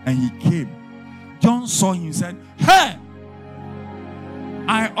 And he came. John saw him and said, hey,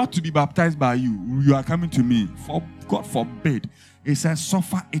 I ought to be baptized by you. You are coming to me. For God forbid. He says,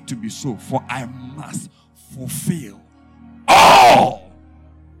 suffer it to be so. For I must fulfill all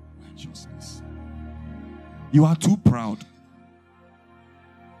righteousness. You are too proud.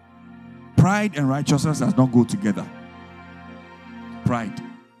 Pride and righteousness does not go together. Pride.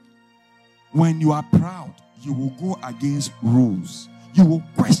 When you are proud, you will go against rules. You will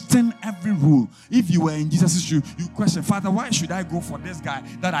question every rule. If you were in Jesus' shoe, you question, Father, why should I go for this guy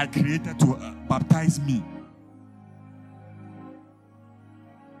that I created to baptize me?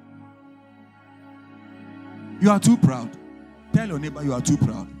 You are too proud. Tell your neighbor you are too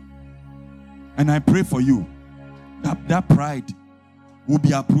proud. And I pray for you that pride will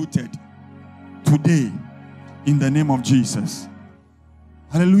be uprooted today in the name of Jesus.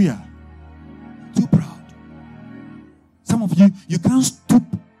 Hallelujah. Too proud. Some of you can't stoop.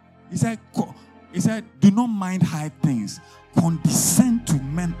 He said, do not mind high things. Condescend to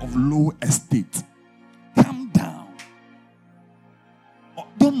men of low estate. Calm down.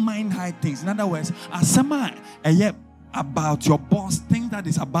 Don't mind high things. In other words, as someone about your boss, things that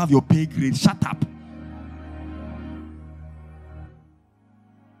is above your pay grade, shut up.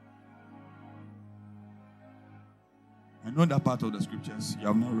 I know that part of the scriptures. You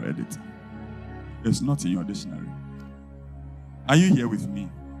have not read it. It's not in your dictionary. Are you here with me?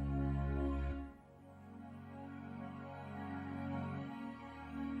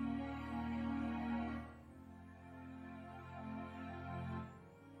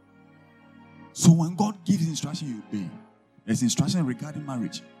 So when God gives instruction, you obey. There's instruction regarding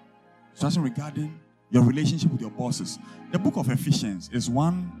marriage. Instruction regarding your relationship with your bosses. The book of Ephesians is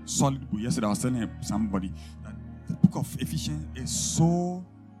one solid book. Yesterday I was telling somebody that the book of Ephesians is so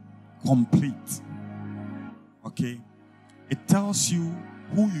complete. Okay? It tells you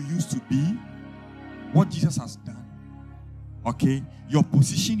who you used to be, what Jesus has done, okay, your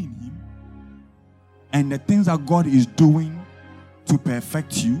position in him, and the things that God is doing to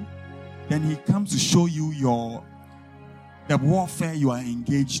perfect you. Then he comes to show you the warfare you are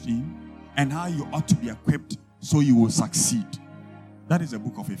engaged in and how you ought to be equipped so you will succeed. That is the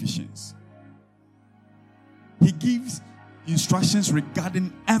book of Ephesians. He gives instructions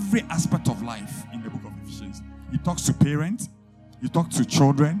regarding every aspect of life in the book of Ephesians. He talks to parents, he talks to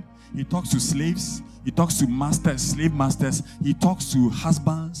children, he talks to slaves, he talks to masters, slave masters, he talks to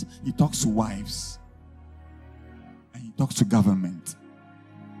husbands, he talks to wives, and he talks to government.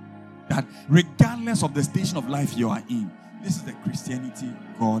 That regardless of the station of life you are in, this is the Christianity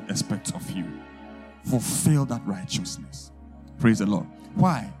God expects of you. Fulfill that righteousness. Praise the Lord.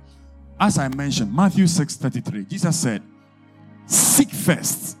 Why? As I mentioned, Matthew 6:33, Jesus said, seek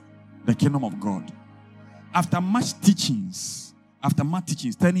first the kingdom of God. After much teachings,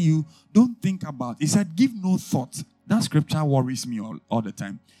 telling you, don't think about it. He said, give no thought. That scripture worries me all the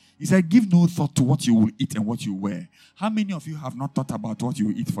time. He said, give no thought to what you will eat and what you wear. How many of you have not thought about what you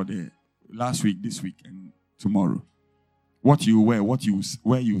will eat for the last week, this week, and tomorrow? What you wear,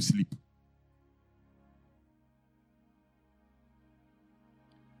 where you sleep.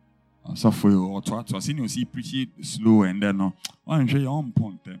 So for you, I seen you see pretty slow and then no. I'm sure you're on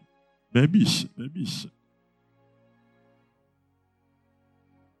point. Babish.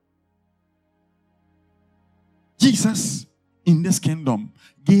 Jesus in this kingdom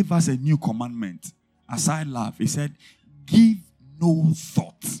gave us a new commandment. Aside love, he said, give no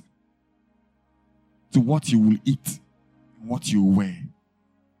thought to what you will eat and what you will wear.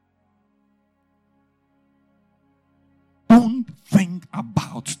 Don't think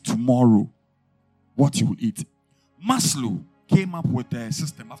about tomorrow, what you will eat. Maslow came up with a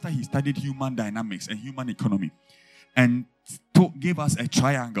system after he studied human dynamics and human economy and gave us a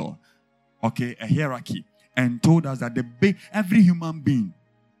triangle, okay, a hierarchy, and told us that every human being,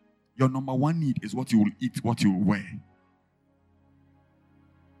 your number one need is what you will eat, what you will wear,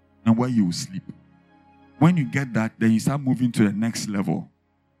 and where you will sleep. When you get that, then you start moving to the next level.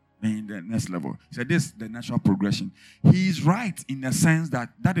 Then the next level. He said this is the natural progression. He is right in the sense that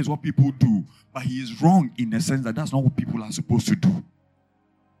is what people do, but he is wrong in the sense that that's not what people are supposed to do.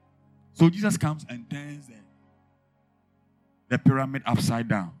 So Jesus comes and turns the pyramid upside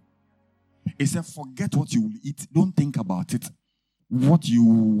down. He said, forget what you will eat. Don't think about it. What you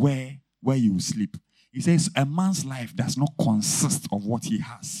wear, where you sleep. He says, a man's life does not consist of what he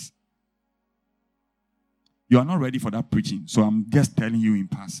has. You are not ready for that preaching, so I'm just telling you in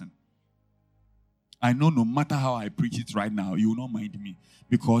passing. I know no matter how I preach it right now, you will not mind me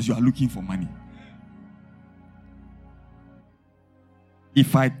because you are looking for money.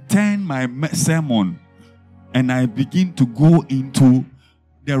 If I turn my sermon and I begin to go into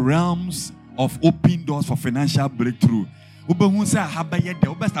the realms of open doors for financial breakthrough,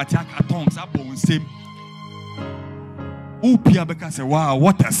 wow,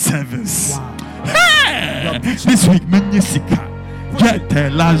 what a service. Wow. Hey! This week,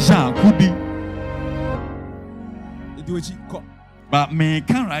 get l'argent could be. But me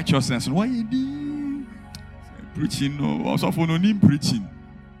can righteousness. Why you do preaching? No, also for no name preaching.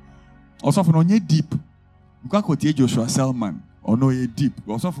 Also for no deep. You can't quote Joshua Selman or no ye deep.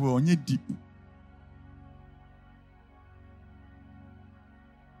 Also for no deep.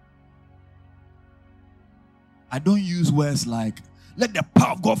 I don't use words like let the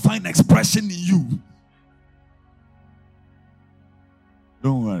power of God find expression in you.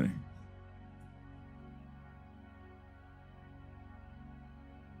 Don't worry.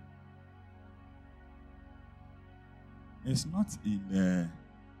 It's not in the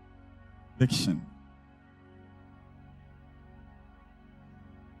diction.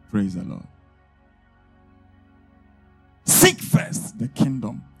 Praise the Lord. Seek first the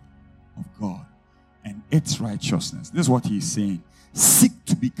kingdom of God and its righteousness. This is what he's saying. Seek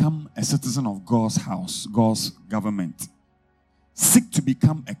to become a citizen of God's house, God's government. Seek to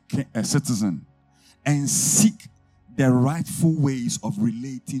become a citizen and seek the rightful ways of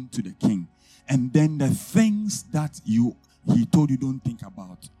relating to the king. And then the things that he told you don't think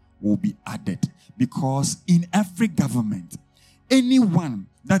about will be added. Because in every government, anyone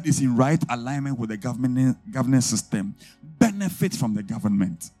that is in right alignment with the governance system benefits from the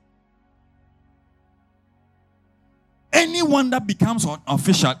government. Anyone that becomes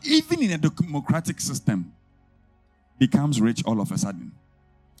official, even in a democratic system, becomes rich all of a sudden.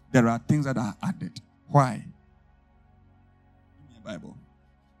 There are things that are added. Why? In the Bible.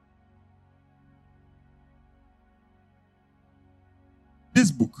 This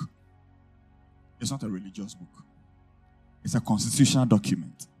book is not a religious book. It's a constitutional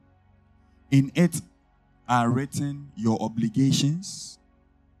document. In it are written your obligations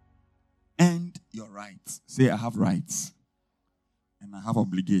and your rights. Say, I have rights and I have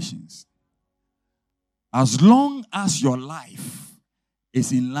obligations. As long as your life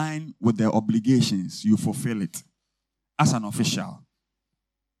is in line with the obligations, you fulfill it as an official.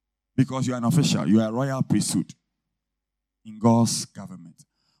 Because you are an official, you are a royal priesthood in God's government.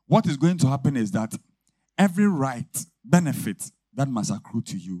 What is going to happen is that every right, benefit that must accrue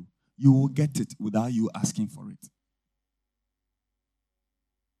to you, you will get it without you asking for it.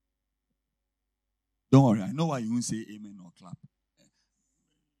 Don't worry, I know why you won't say amen or clap.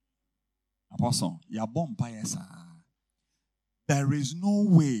 Apostle, there is no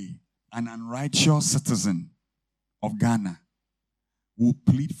way an unrighteous citizen of Ghana will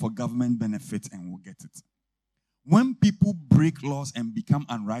plead for government benefits and will get it. When people break laws and become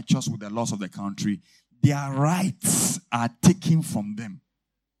unrighteous with the laws of the country, their rights are taken from them.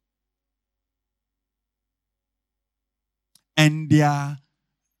 And the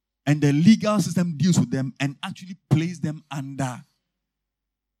legal system deals with them and actually places them under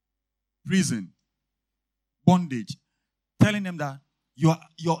prison, bondage, telling them that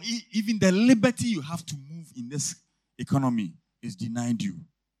even the liberty you have to move in this economy is denied you.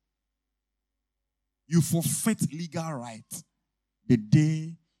 You forfeit legal right the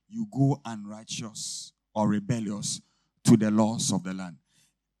day you go unrighteous or rebellious to the laws of the land.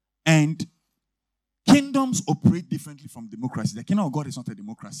 And kingdoms operate differently from democracy. The kingdom of God is not a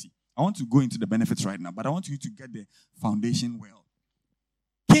democracy. I want to go into the benefits right now, but I want you to get the foundation well.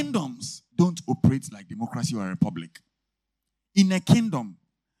 Kingdoms don't operate like democracy or a republic. In a kingdom,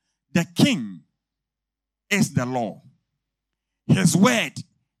 the king is the law. His word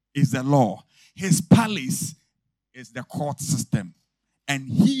is the law. His palace is the court system. And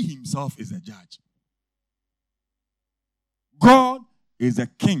he himself is a judge. God is a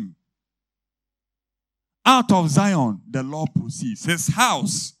king. Out of Zion, the law proceeds. His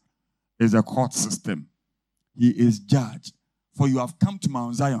house is a court system. He is judge. For you have come to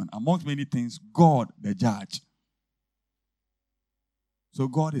Mount Zion, amongst many things, God the judge. So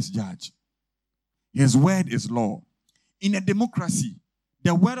God is judge. His word is law. In a democracy,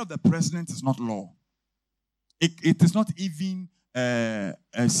 the word of the president is not law. It is not even a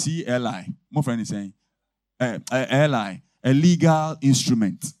CLI. My friend is saying a LI, a legal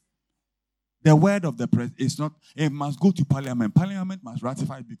instrument. The word of the president is not. It must go to Parliament. Parliament must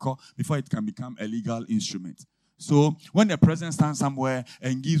ratify it before it can become a legal instrument. So when the president stands somewhere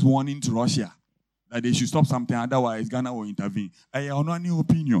and gives warning to Russia that they should stop something, otherwise Ghana will intervene, I have no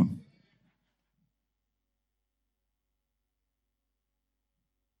opinion.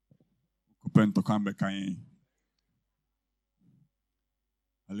 open to come back.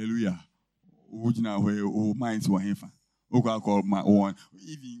 Hallelujah. Oh, minds were him.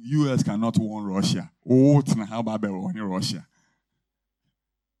 Even US cannot warn Russia. Oh, how about Russia?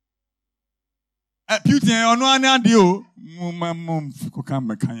 Putin, on one deal,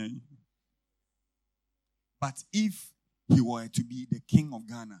 but if he were to be the king of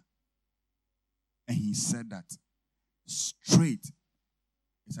Ghana, and he said that straight,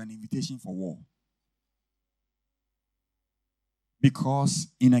 it's an invitation for war. Because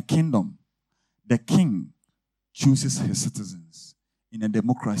in a kingdom, the king chooses his citizens. In a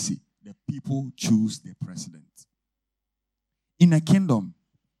democracy, the people choose their president. In a kingdom,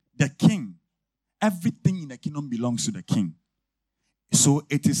 the king, everything in the kingdom belongs to the king. So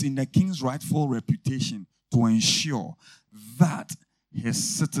it is in the king's rightful reputation to ensure that his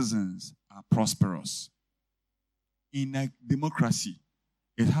citizens are prosperous. In a democracy,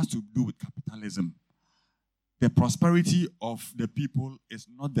 it has to do with capitalism. The prosperity of the people is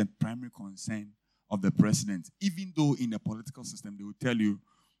not the primary concern of the president. Even though in the political system, they will tell you,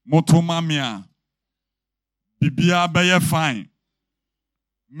 Motomamia, Bibia Baye fine.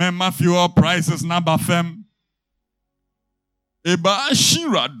 Mema fuel prices naba fem. Eba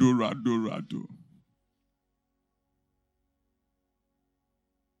rado.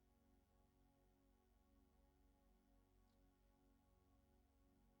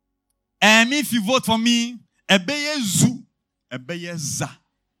 And if you vote for me, ebeye zu, ebeye za.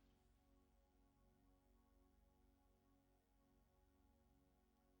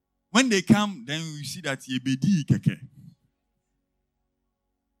 When they come, then you see that yebedi keke.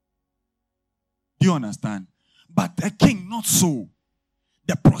 Do you understand? But a king, not so.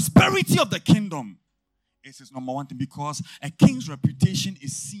 The prosperity of the kingdom is his number one thing, because a king's reputation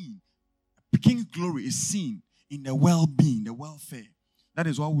is seen. A king's glory is seen in the well-being, the welfare. That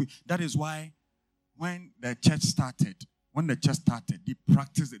is why when the church started, they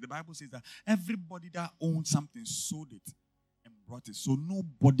practiced it. The Bible says that everybody that owned something sold it and brought it. So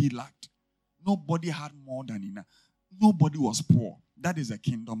nobody lacked. Nobody had more than enough. Nobody was poor. That is the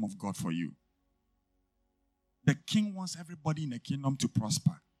kingdom of God for you. The king wants everybody in the kingdom to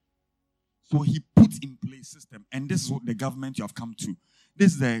prosper. So he puts in place system. And this is what the government you have come to.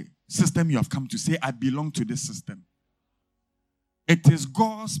 This is the system you have come to. Say, I belong to this system. It is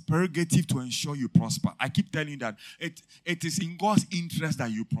God's prerogative to ensure you prosper. I keep telling you that it is in God's interest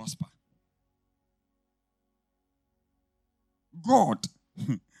that you prosper. God,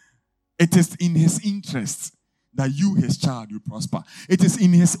 it is in his interest that you, his child, you prosper. It is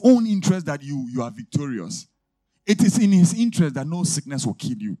in his own interest that you are victorious. It is in his interest that no sickness will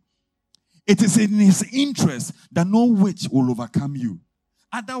kill you. It is in his interest that no witch will overcome you.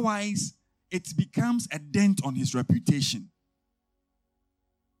 Otherwise, it becomes a dent on his reputation.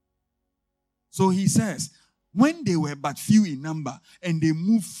 So he says, when they were but few in number and they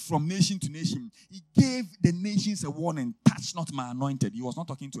moved from nation to nation, he gave the nations a warning, touch not my anointed. He was not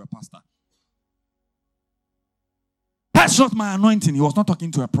talking to a pastor. Touch not my anointing. He was not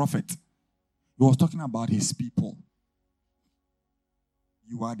talking to a prophet. He was talking about his people.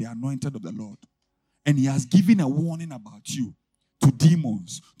 You are the anointed of the Lord. And he has given a warning about you to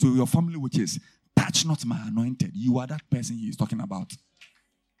demons, to your family, which is, touch not my anointed. You are that person he is talking about.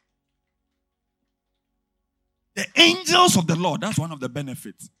 The angels of the Lord, that's one of the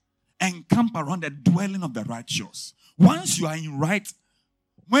benefits, encamp around the dwelling of the righteous. Once you are in right,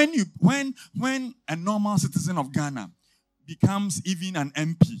 when a normal citizen of Ghana becomes even an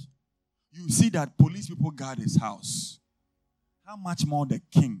MP, you see that police people guard his house. How much more the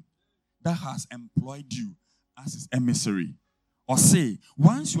king that has employed you as his emissary? Or say,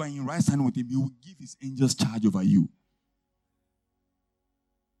 once you are in right standing with him, he will give his angels charge over you.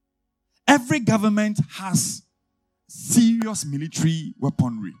 Every government has serious military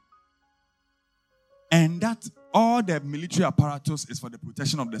weaponry. And that all the military apparatus is for the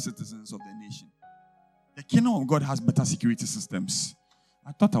protection of the citizens of the nation. The kingdom of God has better security systems.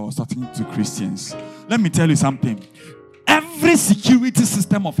 I thought I was talking to Christians. Let me tell you something. Every security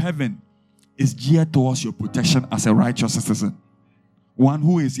system of heaven is geared towards your protection as a righteous citizen. One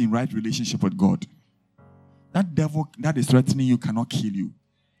who is in right relationship with God. That devil that is threatening you cannot kill you.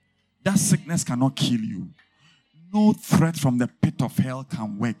 That sickness cannot kill you. No threat from the pit of hell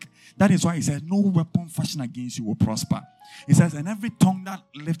can work. That is why he says, no weapon fashioned against you will prosper. He says, and every tongue that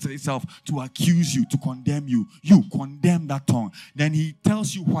lifts itself to accuse you, to condemn you, you condemn that tongue. Then he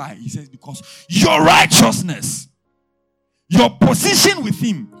tells you why. He says, because your righteousness, your position with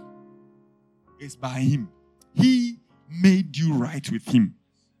him is by him. He made you right with him.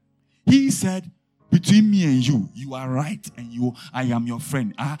 He said, between me and you, you are right, and I am your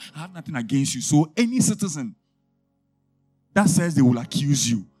friend. I have nothing against you. So any citizen that says they will accuse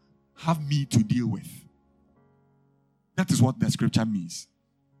you, have me to deal with. That is what the scripture means.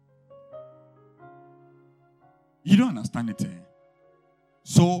 You don't understand it, eh?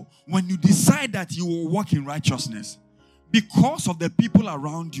 So when you decide that you will walk in righteousness, because of the people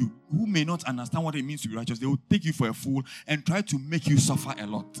around you who may not understand what it means to be righteous, they will take you for a fool and try to make you suffer a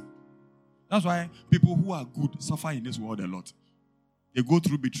lot. That's why people who are good suffer in this world a lot. They go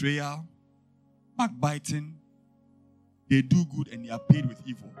through betrayal, backbiting, they do good and they are paid with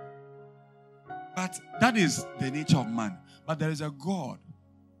evil. But that is the nature of man. But there is a God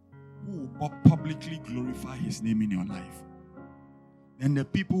who will publicly glorify his name in your life. Then the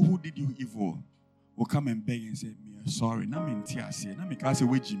people who did you evil will come and beg and say, "Me sorry, na me ntiase, na me ka se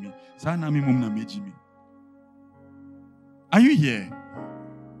we Jimmy, sa na me mum na me Jimmy." Are you here?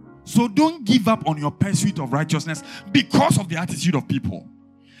 So don't give up on your pursuit of righteousness because of the attitude of people,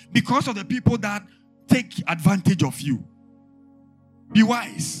 because of the people that take advantage of you. Be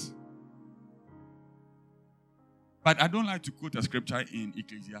wise. But I don't like to quote a scripture in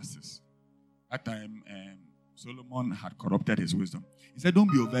Ecclesiastes. That time, Solomon had corrupted his wisdom. He said,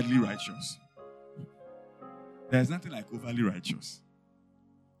 don't be overly righteous. There's nothing like overly righteous.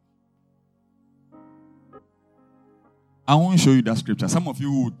 I won't show you that scripture. Some of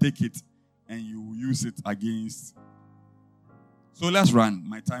you will take it and you will use it against. So let's run.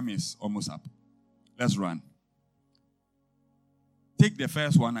 My time is almost up. Let's run. Take the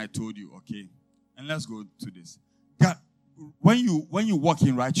first one I told you, okay? And let's go to this. God, when you walk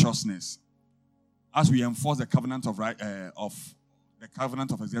in righteousness, as we enforce the covenant of the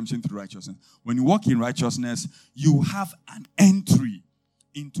covenant of exemption through righteousness, when you walk in righteousness, you have an entry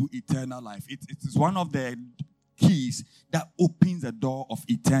into eternal life. It is one of the keys that opens the door of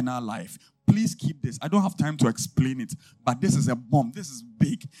eternal life. Please keep this. I don't have time to explain it, but this is a bomb. This is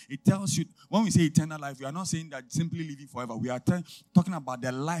big. It tells you, when we say eternal life, we are not saying that simply living forever. We are talking about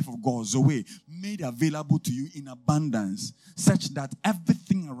the life of God, Zoe, made available to you in abundance, such that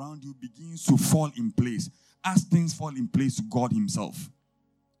everything around you begins to fall in place as things fall in place to God himself.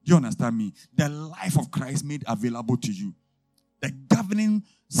 Do you understand me? The life of Christ made available to you. The governing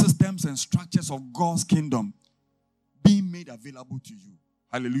systems and structures of God's kingdom being made available to you.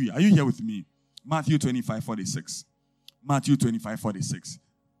 Hallelujah. Are you here with me? Matthew 25:46. Matthew 25:46.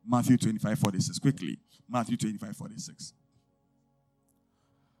 Matthew 25:46. Quickly. Matthew 25:46.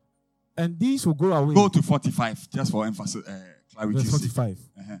 And these will go away. Go to 45, just for emphasis, clarity. Verse 45.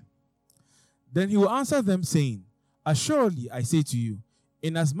 Then he will answer them, saying, Assuredly I say to you,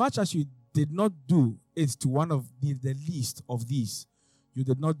 inasmuch as you did not do it to one of the least of these, you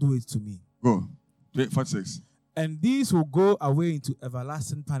did not do it to me. Go. 46. And these will go away into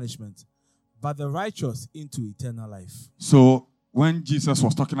everlasting punishment, but the righteous into eternal life. So, when Jesus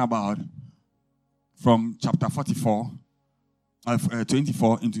was talking about from chapter 44,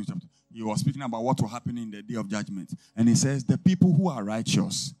 24 into chapter, he was speaking about what will happen in the day of judgment. And he says, the people who are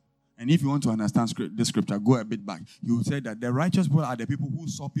righteous, and if you want to understand this scripture, go a bit back. You will say that the righteous people are the people who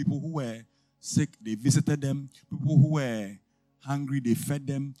saw people who were sick, they visited them. People who were hungry, they fed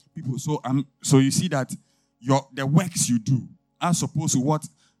them. People. So you see that the works you do, as opposed to what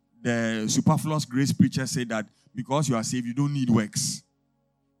the superfluous grace preachers say, that because you are saved, you don't need works.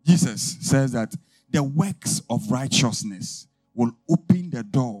 Jesus says that the works of righteousness will open the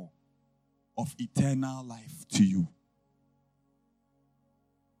door of eternal life to you.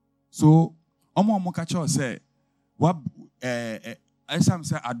 So, omo kacho say, what Isam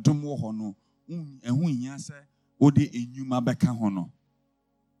say adom wo hono, ehun hia say ode enyuma beka hono.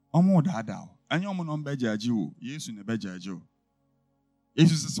 Omo dada. Anya omo no beja agi wo, Yesu ne beja agi wo.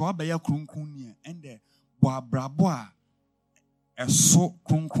 Yesu se wa beya kronkron ne ende bo abrabo a eso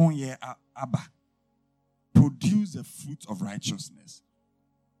kronkron ye aba. Produce the fruit of righteousness.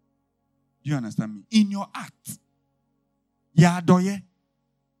 Do you understand me? In your act. Ya doye.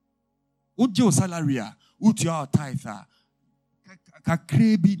 Ujo salary a, ujo tithe a,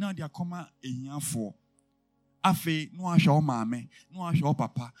 kakrebi na dia koma ehiafo. Afe no ahwe o maame, no ahwe o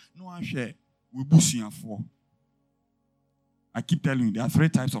papa, no ahwe webusuafo. I keep telling you, there are 3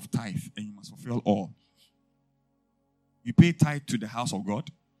 types of tithe, and you must fulfill all. You pay tithe to the house of God.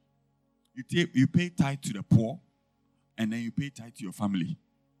 You pay tithe to the poor, and then you pay tithe to your family.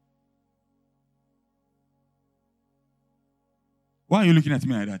 Why are you looking at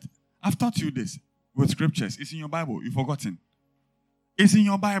me like that? I've taught you this with scriptures. It's in your Bible. You've forgotten. It's in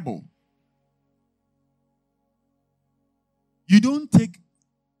your Bible. You don't take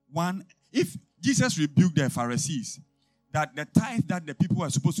one. If Jesus rebuked the Pharisees, that the tithe that the people are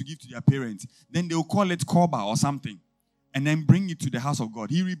supposed to give to their parents, then they will call it korba or something, and then bring it to the house of God.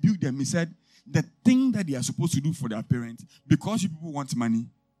 He rebuked them. He said, the thing that they are supposed to do for their parents, because you people want money,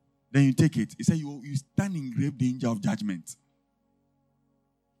 then you take it. He said, you stand in grave danger of judgment.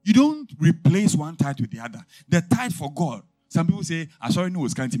 You don't replace one tithe with the other. The tithe for God. Some people say, I saw you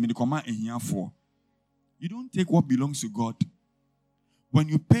was counting me the command in here for. You don't take what belongs to God. When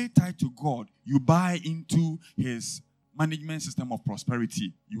you pay tithe to God, you buy into his management system of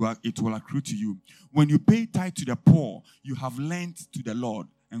prosperity. It will accrue to you. When you pay tithe to the poor, you have lent to the Lord,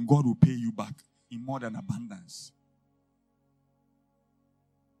 and God will pay you back in more than abundance.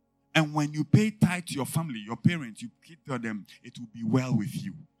 And when you pay tithe to your family, your parents, you tell them, it will be well with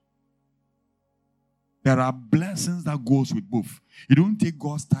you. There are blessings that goes with both. You don't take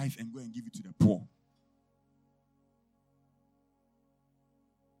God's tithe and go and give it to the poor.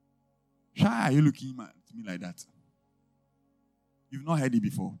 Why are you looking at me like that? You've not heard it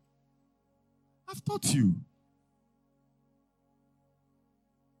before. I've taught you.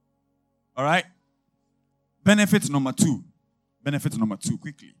 All right? Benefit number two. Benefit number two,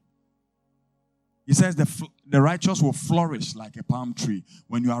 quickly. He says the righteous will flourish like a palm tree.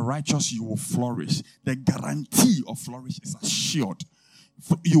 When you are righteous, you will flourish. The guarantee of flourish is assured.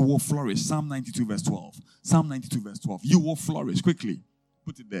 You will flourish. Psalm 92 verse 12. Psalm 92 verse 12. You will flourish. Quickly.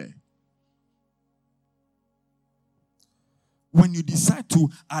 Put it there. When you decide to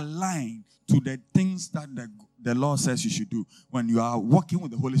align to the things that the Lord says you should do, when you are walking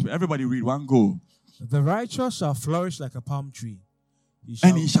with the Holy Spirit, everybody read one go. The righteous shall flourish like a palm tree.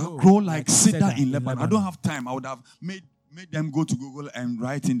 He shall grow like cedar in Lebanon. I don't have time. I would have made them go to Google and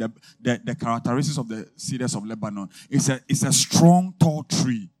write in the characteristics of the cedars of Lebanon. It's a strong, tall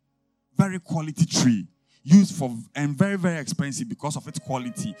tree. Very quality tree. Used for, and very, very expensive because of its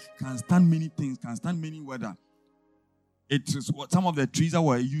quality. Can stand many things, can stand many weather. It is what some of the trees that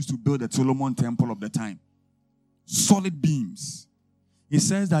were used to build the Solomon temple of the time. Solid beams. He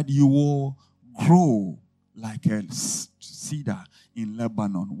says that you will grow like a cedar in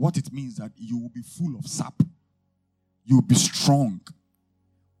Lebanon. What it means that you will be full of sap. You will be strong.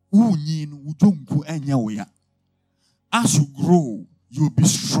 As you grow, you will be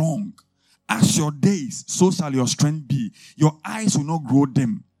strong. As your days, so shall your strength be. Your eyes will not grow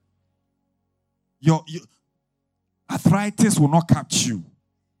dim. Your arthritis will not catch you.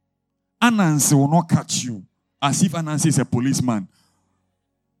 Anansi will not catch you. As if Anansi is a policeman.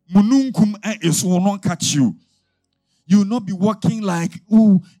 Mununkum will not catch you. You will not be walking like,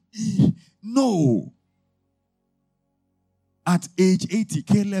 no. At age 80,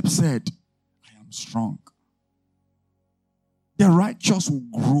 Caleb said, I am strong. The righteous will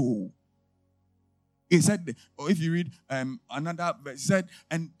grow. He said, or if you read another verse, he said,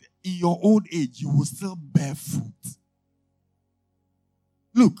 and in your old age, you will still bear fruit.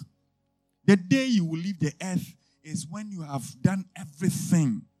 Look, the day you will leave the earth is when you have done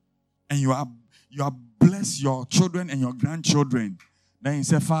everything and you have blessed your children and your grandchildren. Then you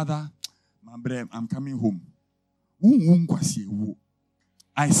say, Father, I'm coming home.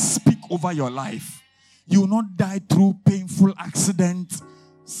 I speak over your life. You will not die through painful accidents,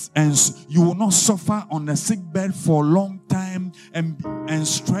 and you will not suffer on a sick bed for a long time and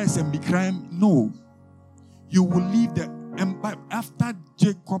stress and be crying. No. You will leave the empire. After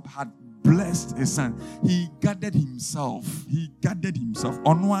Jacob had blessed his son, he gathered himself.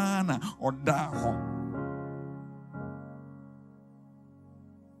 Onwana odaho.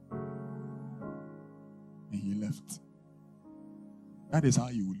 And he left. That is how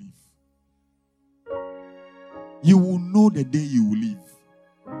you will live. You will know the day you will live.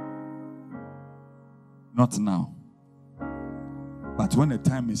 Not now. But when the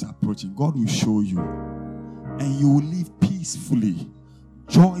time is approaching, God will show you. And you will live peacefully,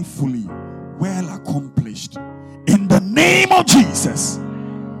 joyfully, well accomplished. In the name of Jesus.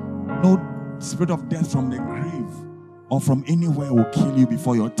 No spirit of death from the grave or from anywhere will kill you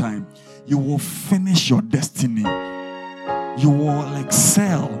before your time. You will finish your destiny. You will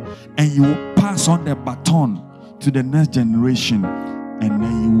excel and you will pass on the baton to the next generation, and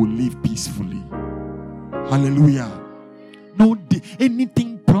then you will live peacefully. Hallelujah. No,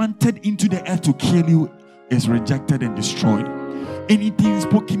 anything planted into the earth to kill you is rejected and destroyed. Anything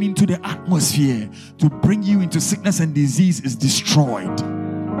spoken into the atmosphere to bring you into sickness and disease is destroyed.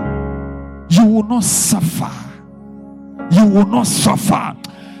 You will not suffer. You will not suffer.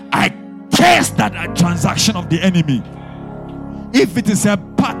 I curse that transaction of the enemy. If it is a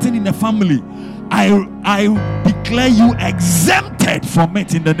pattern in the family, I declare you exempted from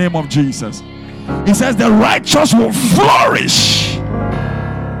it in the name of Jesus. He says the righteous will flourish.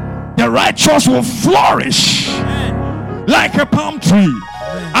 The righteous will flourish. like a palm tree.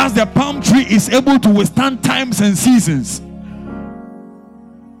 As the palm tree is able to withstand times and seasons,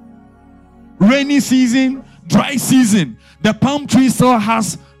 rainy season, dry season, the palm tree still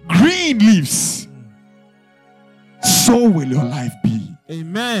has green leaves. So will your life be.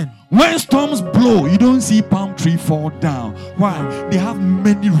 Amen. When storms blow, you don't see palm tree fall down. Why? They have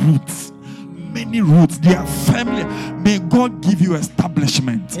many roots. Many roots. They are family. May God give you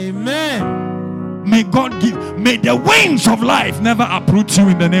establishment. Amen. May the winds of life never uproot you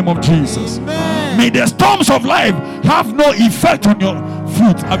in the name of Jesus. Amen. May the storms of life have no effect on your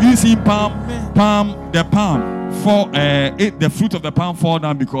fruit. Have you seen the fruit of the palm fall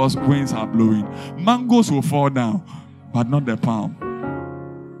down because winds are blowing? Mangoes will fall down, but not the palm.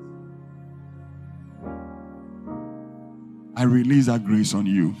 I release that grace on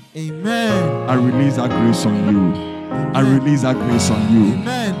you. Amen. I release that grace on you. Amen. I release that grace on you.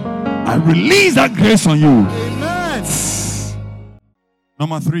 Amen. I release that grace on you. Amen.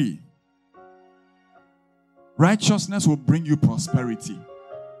 Number 3. Righteousness will bring you prosperity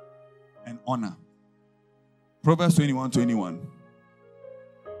and honor. Proverbs 21:21.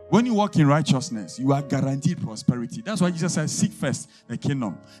 When you walk in righteousness, you are guaranteed prosperity. That's why Jesus says, seek first the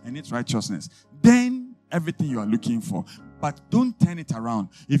kingdom and its righteousness. Then everything you are looking for. But don't turn it around.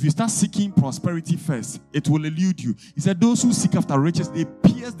 If you start seeking prosperity first, it will elude you. He said, those who seek after riches, they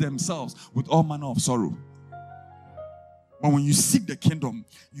pierce themselves with all manner of sorrow. But when you seek the kingdom,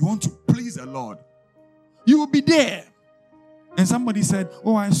 you want to please the Lord, you will be there. And somebody said,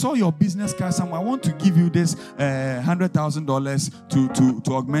 oh, I saw your business card somewhere. I want to give you this $100,000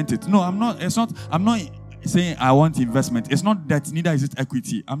 to augment it. No, I'm not. I'm not saying I want investment. It's not that, neither is it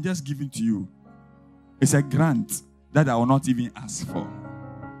equity. I'm just giving to you. It's a grant that I will not even ask for.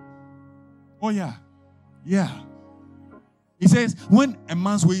 Oh, yeah. Yeah. He says, when a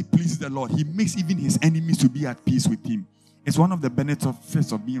man's way pleases the Lord, he makes even his enemies to be at peace with him. It's one of the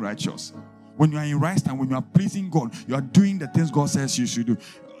benefits of being righteous. When you are in right stand, when you are pleasing God, you are doing the things God says you should do.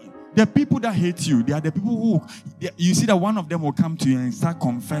 The people that hate you, they are the people who, you see that one of them will come to you and start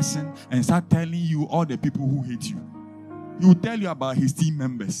confessing and start telling you all the people who hate you. He will tell you about his team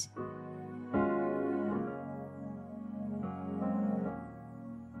members.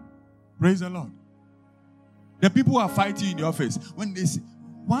 Praise the Lord. The people who are fighting in the office, when they see,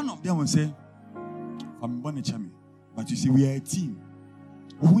 one of them will say, but you see, we are a team.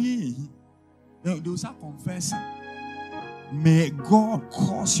 They will start confessing. May God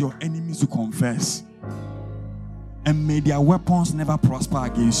cause your enemies to confess. And may their weapons never prosper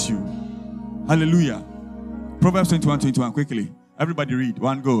against you. Hallelujah. Proverbs 21:21. Quickly. Everybody read.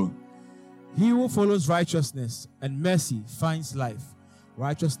 One go. He who follows righteousness and mercy finds life,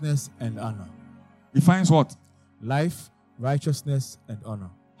 righteousness and honor. He finds what? Life, righteousness and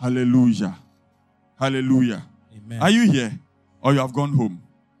honor. Hallelujah. Hallelujah. Amen. Are you here or you have gone home?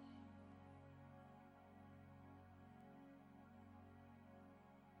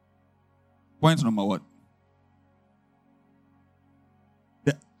 Point number one.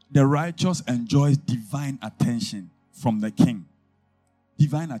 The righteous enjoys divine attention from the king.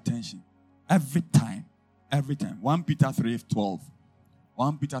 Divine attention. Every time. Every time. 1 Peter 3:12.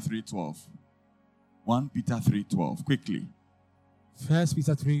 1 Peter 3:12. 1 Peter 3:12. Quickly. 1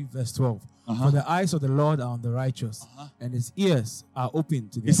 Peter 3:12. For the eyes of the Lord are on the righteous, and his ears are open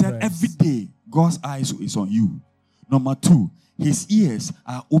to their He said prayers. every day God's eyes is on you. Number 2, his ears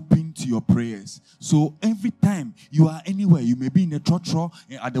are open to your prayers. So every time you are anywhere, you may be in a church or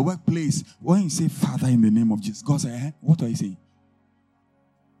at the workplace, when you say, Father, in the name of Jesus, God says, what are you saying?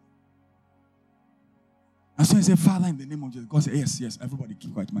 As soon as you say, Father, in the name of Jesus, God says, yes, everybody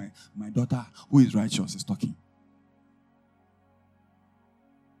keep quiet. My daughter, who is righteous, is talking.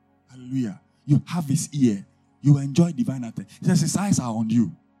 Hallelujah. You have his ear. You enjoy divine attention. He says his eyes are on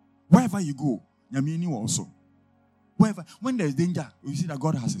you. Wherever you go, Yamini also. When there's danger, you see that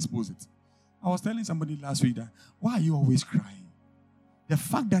God has exposed it. I was telling somebody last week that, why are you always crying? The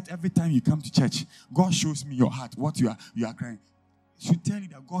fact that every time you come to church, God shows me your heart, what you are crying, should tell you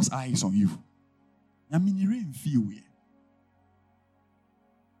that God's eye is on you.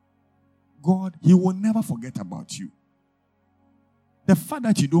 God, he will never forget about you. The fact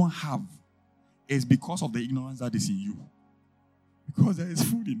that you don't have is because of the ignorance that is in you. Because there is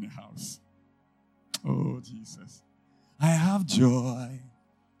food in the house. Oh, Jesus. I have joy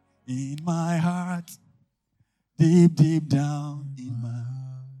in my heart, deep, deep down in my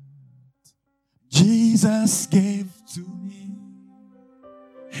heart. Jesus gave to me,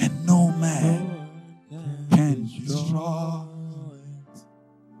 and no man can destroy it.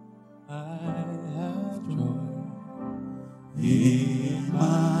 I have joy in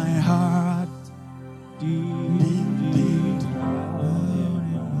my heart, deep, deep, deep.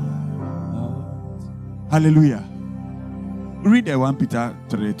 Hallelujah. Read 1 Peter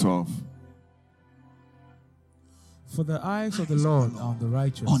 3:12. For the eyes of the Lord are on the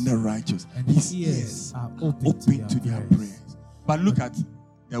righteous. On the righteous. And his ears are open to their prayers. But look at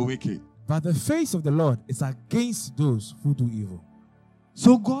the wicked. But the face of the Lord is against those who do evil.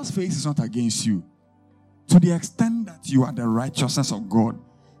 So God's face is not against you. To the extent that you are the righteousness of God,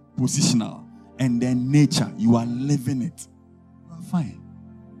 positional, and then nature, you are living it. You are fine.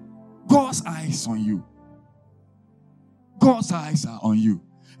 God's eyes on you. God's eyes are on you.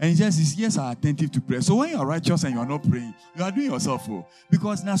 And he says his ears are attentive to prayer. So when you are righteous and you are not praying, you are doing yourself.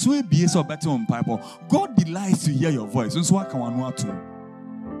 Because now so be so better on Bible. God delights to hear your voice. So what can one want to?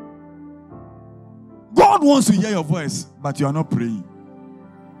 God wants to hear your voice, but you are not praying.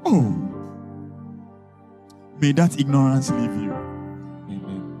 Oh. May that ignorance leave you.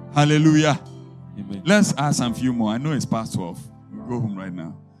 Amen. Hallelujah. Amen. Let's ask some few more. I know it's past 12. We'll go home right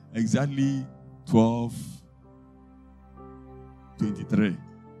now. Exactly 12:23.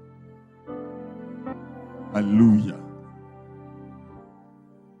 Hallelujah.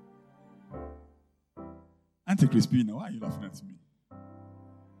 Auntie Crispina, why are you laughing at me?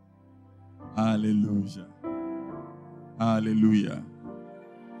 Hallelujah. Hallelujah.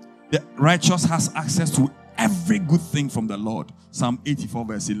 The righteous has access to every good thing from the Lord. Psalm 84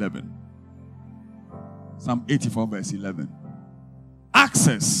 verse 11. Psalm 84 verse 11.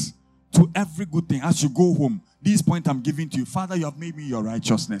 Access to every good thing. As you go home, this point I'm giving to you. Father, you have made me your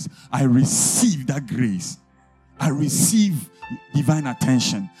righteousness. I receive that grace. I receive divine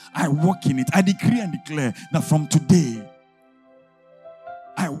attention. I walk in it. I decree and declare that from today,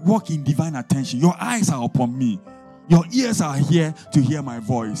 I walk in divine attention. Your eyes are upon me. Your ears are here to hear my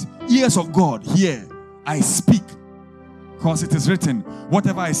voice. Ears of God, hear. I speak. Because it is written,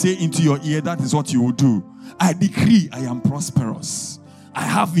 whatever I say into your ear, that is what you will do. I decree I am prosperous. I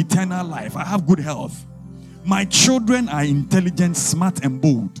have eternal life. I have good health. My children are intelligent, smart, and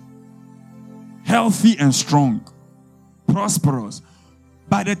bold. Healthy and strong. Prosperous.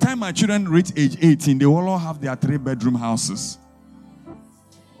 By the time my children reach age 18, they will all have their 3-bedroom houses.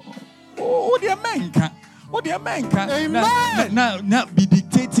 Oh, dear man. Oh, dear man. Amen. Now be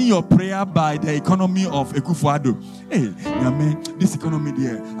dictating your prayer by the economy of Ekufuado. Hey, man, this economy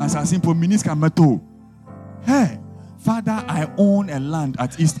there, as a simple minister metal. Hey, Father, I own a land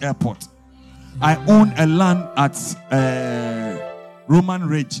at East Airport. I own a land at Roman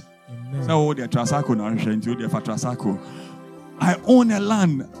Ridge. So they Trasaco now, they for Trasaco. I own a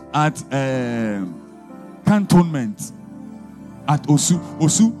land at Cantonment at Osu,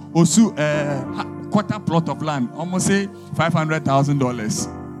 quarter plot of land, almost say $500,000.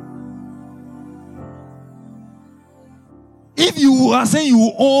 If you are saying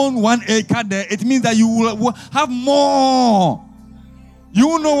you own 1 acre there, it means that you will have more. You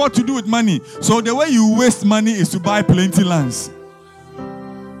will know what to do with money. So the way you waste money is to buy plenty lands.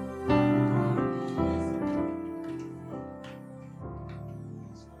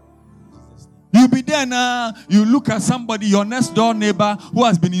 You be there now, you look at somebody, your next door neighbor who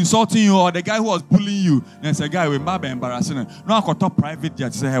has been insulting you, or the guy who was bullying you. There's a guy with Baba embarrassing. No, I got top private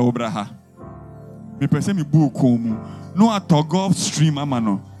jet say, hey, Obraha. Me person me book home. No, I talk Gulf Stream,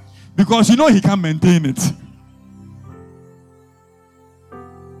 amano. Because you know he can maintain it.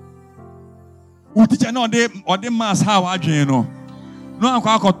 We teach no they or the mass how I know. No, I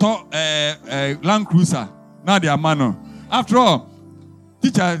got talk Land Cruiser. Now they are mano. After all.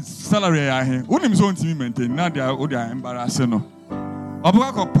 Teacher salary I hear. Only so to maintain. Now they are embarrassing. No.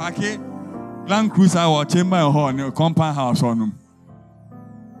 Obuka ko parke Land Cruiser or chamber or compound house on them.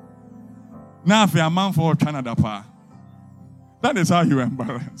 Now if a man for Canada pa. That is how you are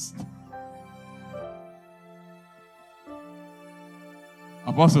embarrassed.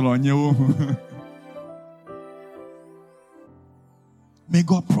 Apostle on you. May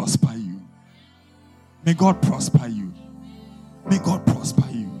God prosper you. May God prosper you. May God prosper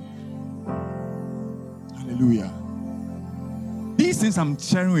you. Hallelujah. These things I'm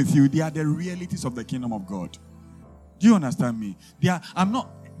sharing with you, they are the realities of the kingdom of God. Do you understand me? They are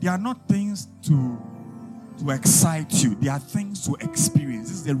not things to excite you. They are things to experience.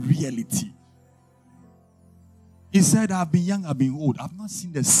 This is the reality. He said, I've been young, I've been old. I've not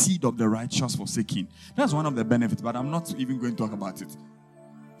seen the seed of the righteous forsaken. That's one of the benefits, but I'm not even going to talk about it.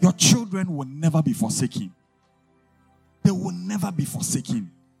 Your children will never be forsaken. They will never be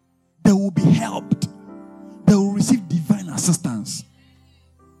forsaken. They will be helped. They will receive divine assistance.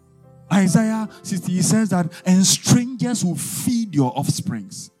 Isaiah 60 says that, and strangers will feed your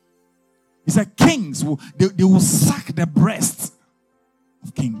offsprings. He said, kings will suck the breasts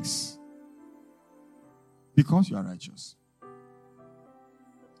of kings. Because you are righteous.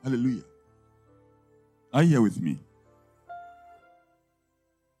 Hallelujah. Are you here with me?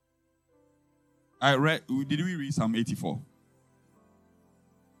 Did we read Psalm 84?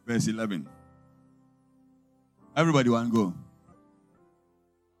 Verse 11. Everybody want to go.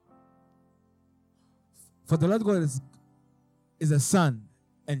 For the Lord God is a sun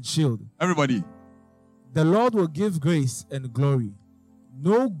and shield. Everybody. The Lord will give grace and glory.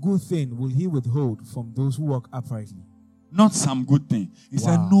 No good thing will he withhold from those who walk uprightly. Not some good thing. He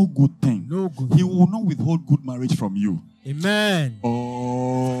said no good thing. No good He will not withhold good marriage from you. Amen.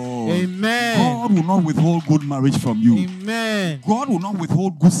 Oh. Amen. God will not withhold good marriage from you. Amen. God will not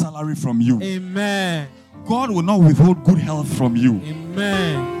withhold good salary from you. Amen. God will not withhold good health from you.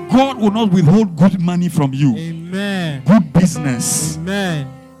 Amen. God will not withhold good money from you. Amen. Good business. Amen.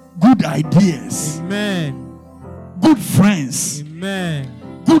 Good ideas. Amen. Good friends.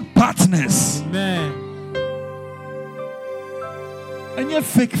 Amen. Good partners. Amen. And you're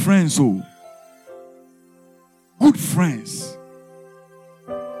fake friends, oh. Good friends.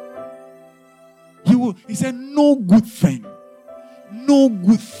 He said, no good thing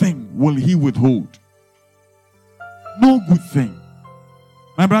will he withhold. No good thing.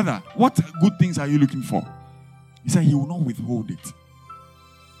 My brother, what good things are you looking for? He said he will not withhold it.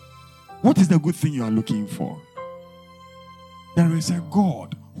 What is the good thing you are looking for? There is a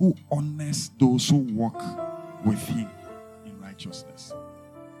God who honors those who walk with him in righteousness.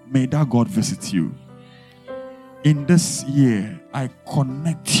 May that God visit you. In this year, I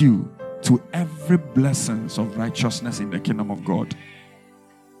connect you to every blessings of righteousness in the kingdom of God.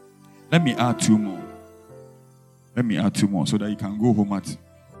 Let me add two more. So that you can go home at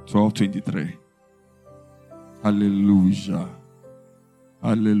 12:23. Hallelujah.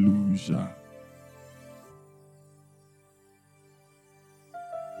 Hallelujah.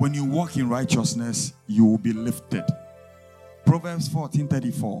 When you walk in righteousness, you will be lifted. Proverbs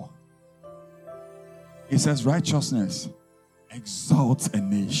 14:34. It says righteousness exalts a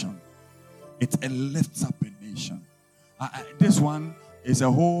nation. It lifts up a nation. This one is a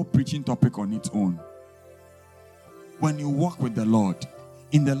whole preaching topic on its own. When you walk with the Lord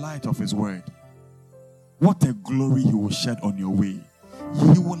in the light of his word, what a glory he will shed on your way.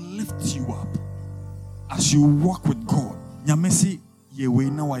 He will lift you up as you walk with God.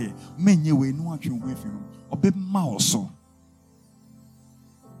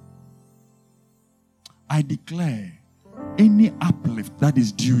 I declare any uplift that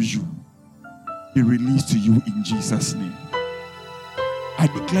is due you be released to you in Jesus' name. I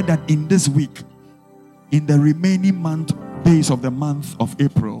declare that in this week, in the remaining days of the month of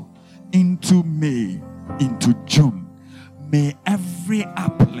April, into May, into June, may every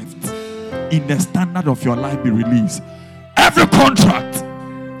uplift in the standard of your life be released. Every contract,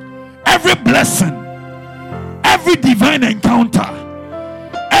 every blessing, every divine encounter,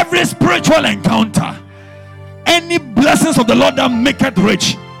 every spiritual encounter, any blessings of the Lord that maketh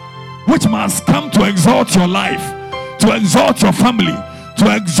rich, which must come to exalt your life, to exalt your family,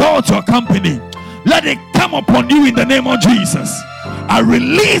 to exalt your company, let it come upon you in the name of Jesus. I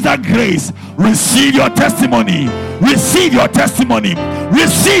release that grace. Receive your testimony. Receive your testimony.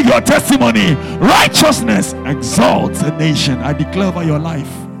 Receive your testimony. Righteousness exalts a nation. I declare over your life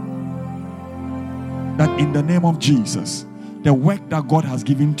that in the name of Jesus, the work that God has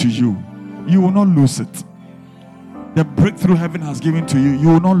given to you, you will not lose it. The breakthrough heaven has given to you, you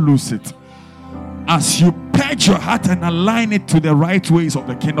will not lose it. As you purge your heart and align it to the right ways of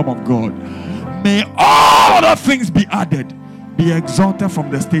the kingdom of God, may all other things be added. Be exalted from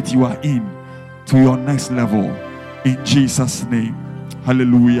the state you are in to your next level. In Jesus' name.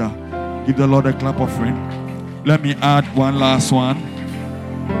 Hallelujah. Give the Lord a clap offering. Let me add one last one.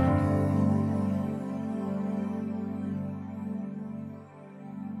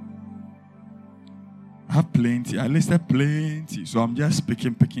 I have plenty. I listed plenty. So I'm just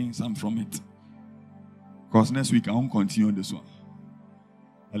picking some from it. Because next week I won't continue this one.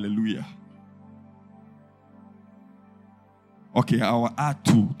 Hallelujah. Okay, I will add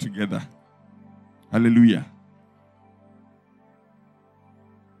two together. Hallelujah.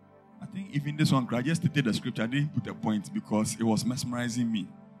 I think even this one, I just stated the scripture. I didn't put a point because it was mesmerizing me.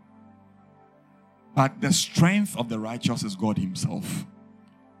 But the strength of the righteous is God himself.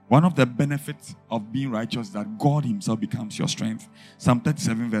 One of the benefits of being righteous is that God himself becomes your strength. Psalm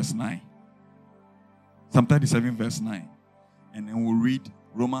 37 verse 9. Psalm 37 verse 9. And then we'll read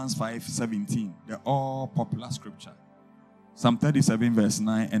Romans 5:17. They're all popular scripture. Psalm 37 verse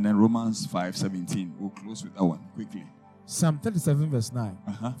 9 and then Romans 5:17. We'll close with that one quickly. Psalm 37 verse 9.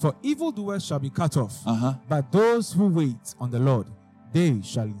 For evildoers shall be cut off, but those who wait on the Lord, they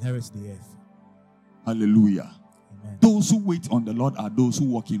shall inherit the earth. Hallelujah. Amen. Those who wait on the Lord are those who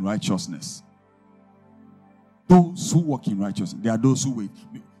walk in righteousness. those who walk in righteousness. There are those who wait.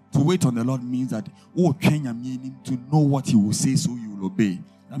 To wait on the Lord means that to know what He will say, so you will obey.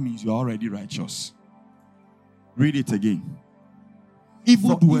 That means you are already righteous. Read it again.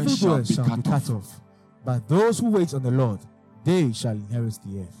 Evildoers shall be cut off. But those who wait on the Lord, they shall inherit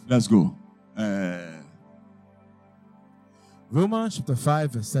the earth. Let's go. Romans chapter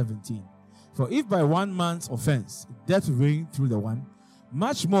 5 verse 17. For if by one man's offense death reigned through the one,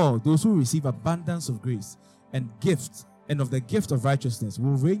 much more those who receive abundance of grace and gift and of the gift of righteousness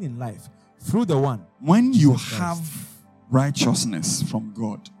will reign in life through the one. When you have righteousness from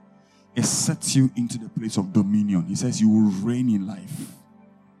God, it sets you into the place of dominion. He says you will reign in life.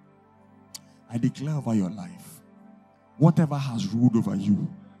 I declare over your life, whatever has ruled over you,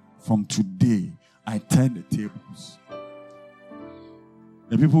 from today, I turn the tables.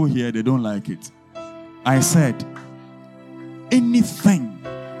 The people here, they don't like it. I said, anything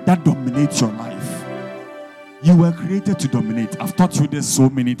that dominates your life, you were created to dominate. I've taught you this so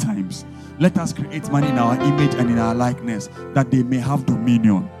many times. Let us create man in our image and in our likeness, that they may have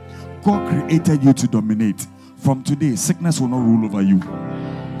dominion. God created you to dominate. From today, sickness will not rule over you.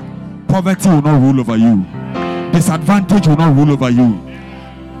 Poverty will not rule over you. Disadvantage will not rule over you.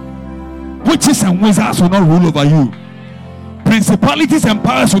 Witches and wizards will not rule over you. Principalities and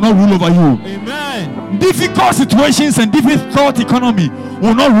powers will not rule over you. Amen. Difficult situations and difficult economy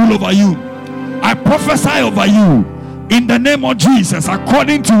will not rule over you. I prophesy over you in the name of Jesus,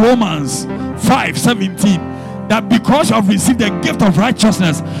 according to Romans 5:17. That because you have received the gift of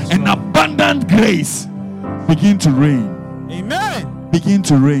righteousness and abundant grace, begin to reign. Amen. Begin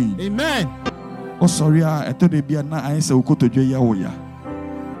to reign. Amen. Oh, sorry, I told you na I say ukotoje ya oya.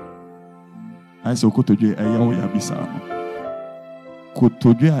 I say ukotoje ya oya bisa.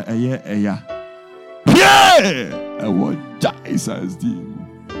 Kotoje ya. Yeah, I want Jesus.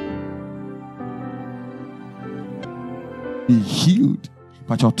 Be healed.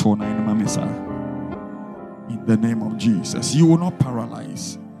 But your tone in mamisa. In the name of Jesus, you will not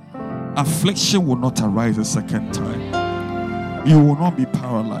paralyze. Affliction will not arise a second time. You will not be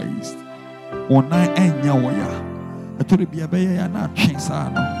paralyzed. We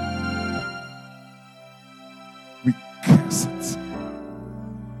curse it.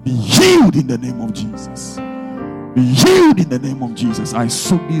 Be healed in the name of Jesus. Be healed in the name of Jesus. I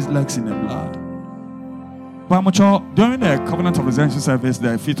soak these legs in the blood. During the covenant of redemption service,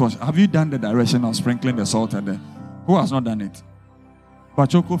 the feet was. Have you done the direction of sprinkling the salt and the? Who has not done it?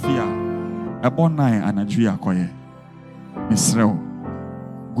 Pachoko fia, ebonai anadria koye. Israel,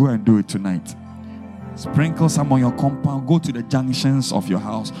 go and do it tonight. Sprinkle some on your compound. Go to the junctions of your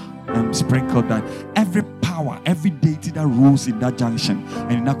house and sprinkle that. Every power, every deity that rules in that junction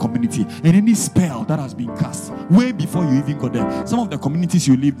and in that community, and any spell that has been cast way before you even got there. Some of the communities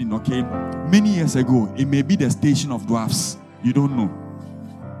you lived in, okay, many years ago, it may be the station of dwarfs. You don't know.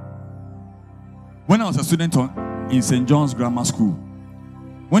 When I was a student in St. John's Grammar School,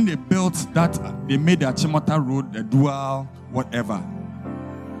 when they built that, they made the Achimota Road, the dual, whatever.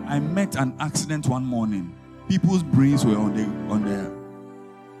 I met an accident one morning. People's brains were on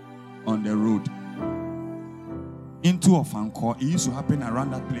the road. Into a fan call. It used to happen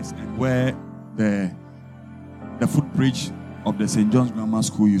around that place, and where the footbridge of the St. John's Grammar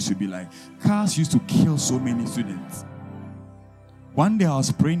School used to be like. Cars used to kill so many students. One day I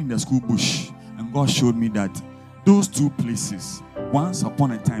was praying in the school bush, and God showed me that those two places, once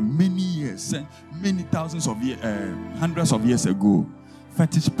upon a time, many years, many thousands of years, hundreds of years ago,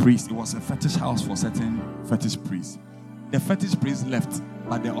 fetish priest. It was a fetish house for certain fetish priests. The fetish priest left,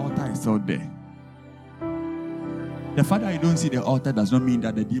 but the altar is still there. The fact that you don't see the altar does not mean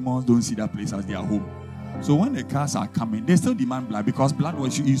that the demons don't see that place as their home. So when the cars are coming, they still demand blood, because blood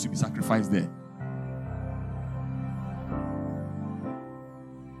was used to be sacrificed there.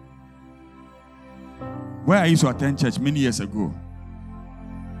 Where I used to attend church many years ago,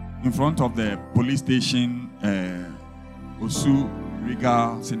 in front of the police station, Osu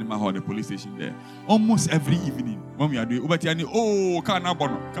Riga Cinema Hall, the police station there, almost every evening when we are doing, one time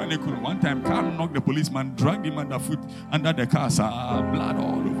car knocked the policeman, dragged him underfoot under the car, blood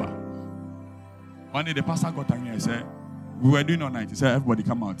all over. One day the pastor got angry and said, we were doing all night. He said, everybody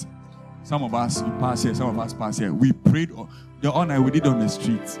come out. Some of us pass here, some of us pass here. We prayed the all night we did on the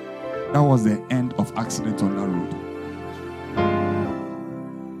street. That was the end of accident on that road.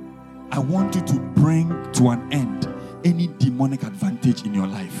 I want you to bring to an end any demonic advantage in your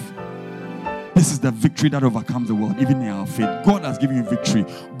life. This is the victory that overcomes the world, even in our faith. God has given you victory.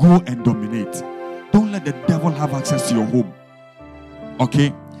 Go and dominate. Don't let the devil have access to your home.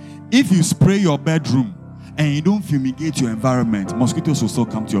 Okay? If you spray your bedroom and you don't fumigate your environment, mosquitoes will still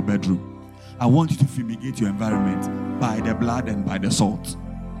come to your bedroom. I want you to fumigate your environment by the blood and by the salt.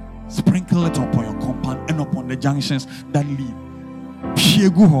 Sprinkle it upon your compound and upon the junctions that lead.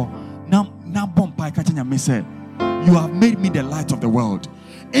 You have made me the light of the world.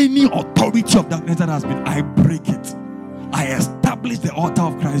 Any authority of darkness that has been, I break it. I establish the altar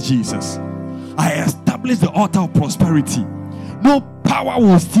of Christ Jesus. I establish the altar of prosperity. No power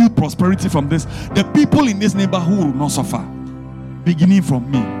will steal prosperity from this. The people in this neighborhood will not suffer, beginning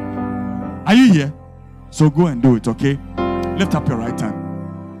from me. Are you here? So go and do it, okay? Lift up your right hand.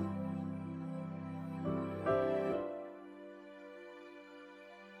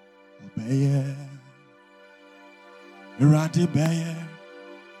 Obey.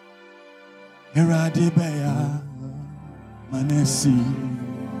 Eradibaya Manesi.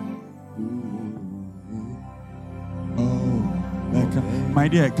 Oh, my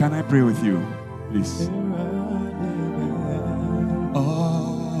dear, can I pray with you, please?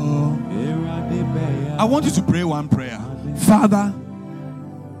 Oh, I want you to pray one prayer. Father,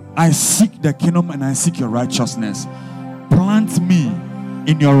 I seek the kingdom and I seek your righteousness. Plant me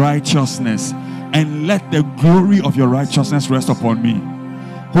in your righteousness and let the glory of your righteousness rest upon me.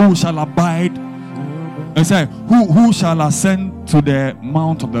 Who shall abide? I say, who shall ascend to the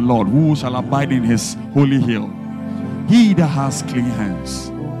mount of the Lord? Who shall abide in his holy hill? He that has clean hands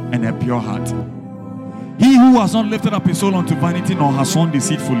and a pure heart. He who has not lifted up his soul unto vanity nor has sworn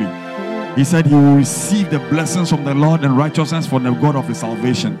deceitfully. He said he will receive the blessings from the Lord and righteousness from the God of his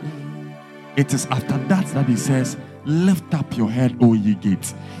salvation. It is after that he says, lift up your head, O ye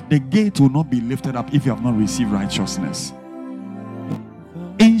gates. The gate will not be lifted up if you have not received righteousness.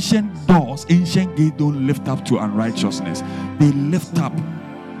 Ancient doors, ancient gates don't lift up to unrighteousness. They lift up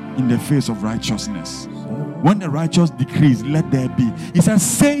in the face of righteousness. When the righteous decrees, let there be. He says,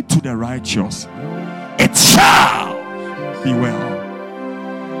 say to the righteous, it shall be well.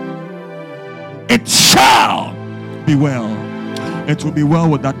 It shall be well. It will be well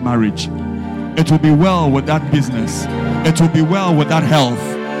with that marriage. It will be well with that business. It will be well with that health.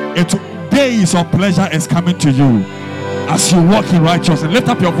 Days of pleasure is coming to you as you walk in righteousness. Lift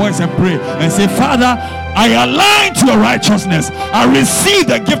up your voice and pray and say, Father, I align to your righteousness. I receive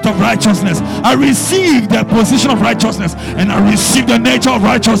the gift of righteousness. I receive the position of righteousness. And I receive the nature of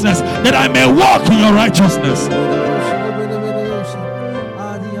righteousness, that I may walk in your righteousness.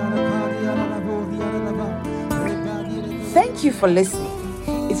 Thank you for listening.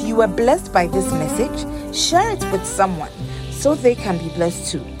 If you were blessed by this message, share it with someone so they can be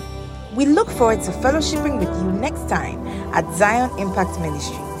blessed too. We look forward to fellowshipping with you next time at Zion Impact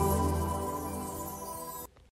Ministry.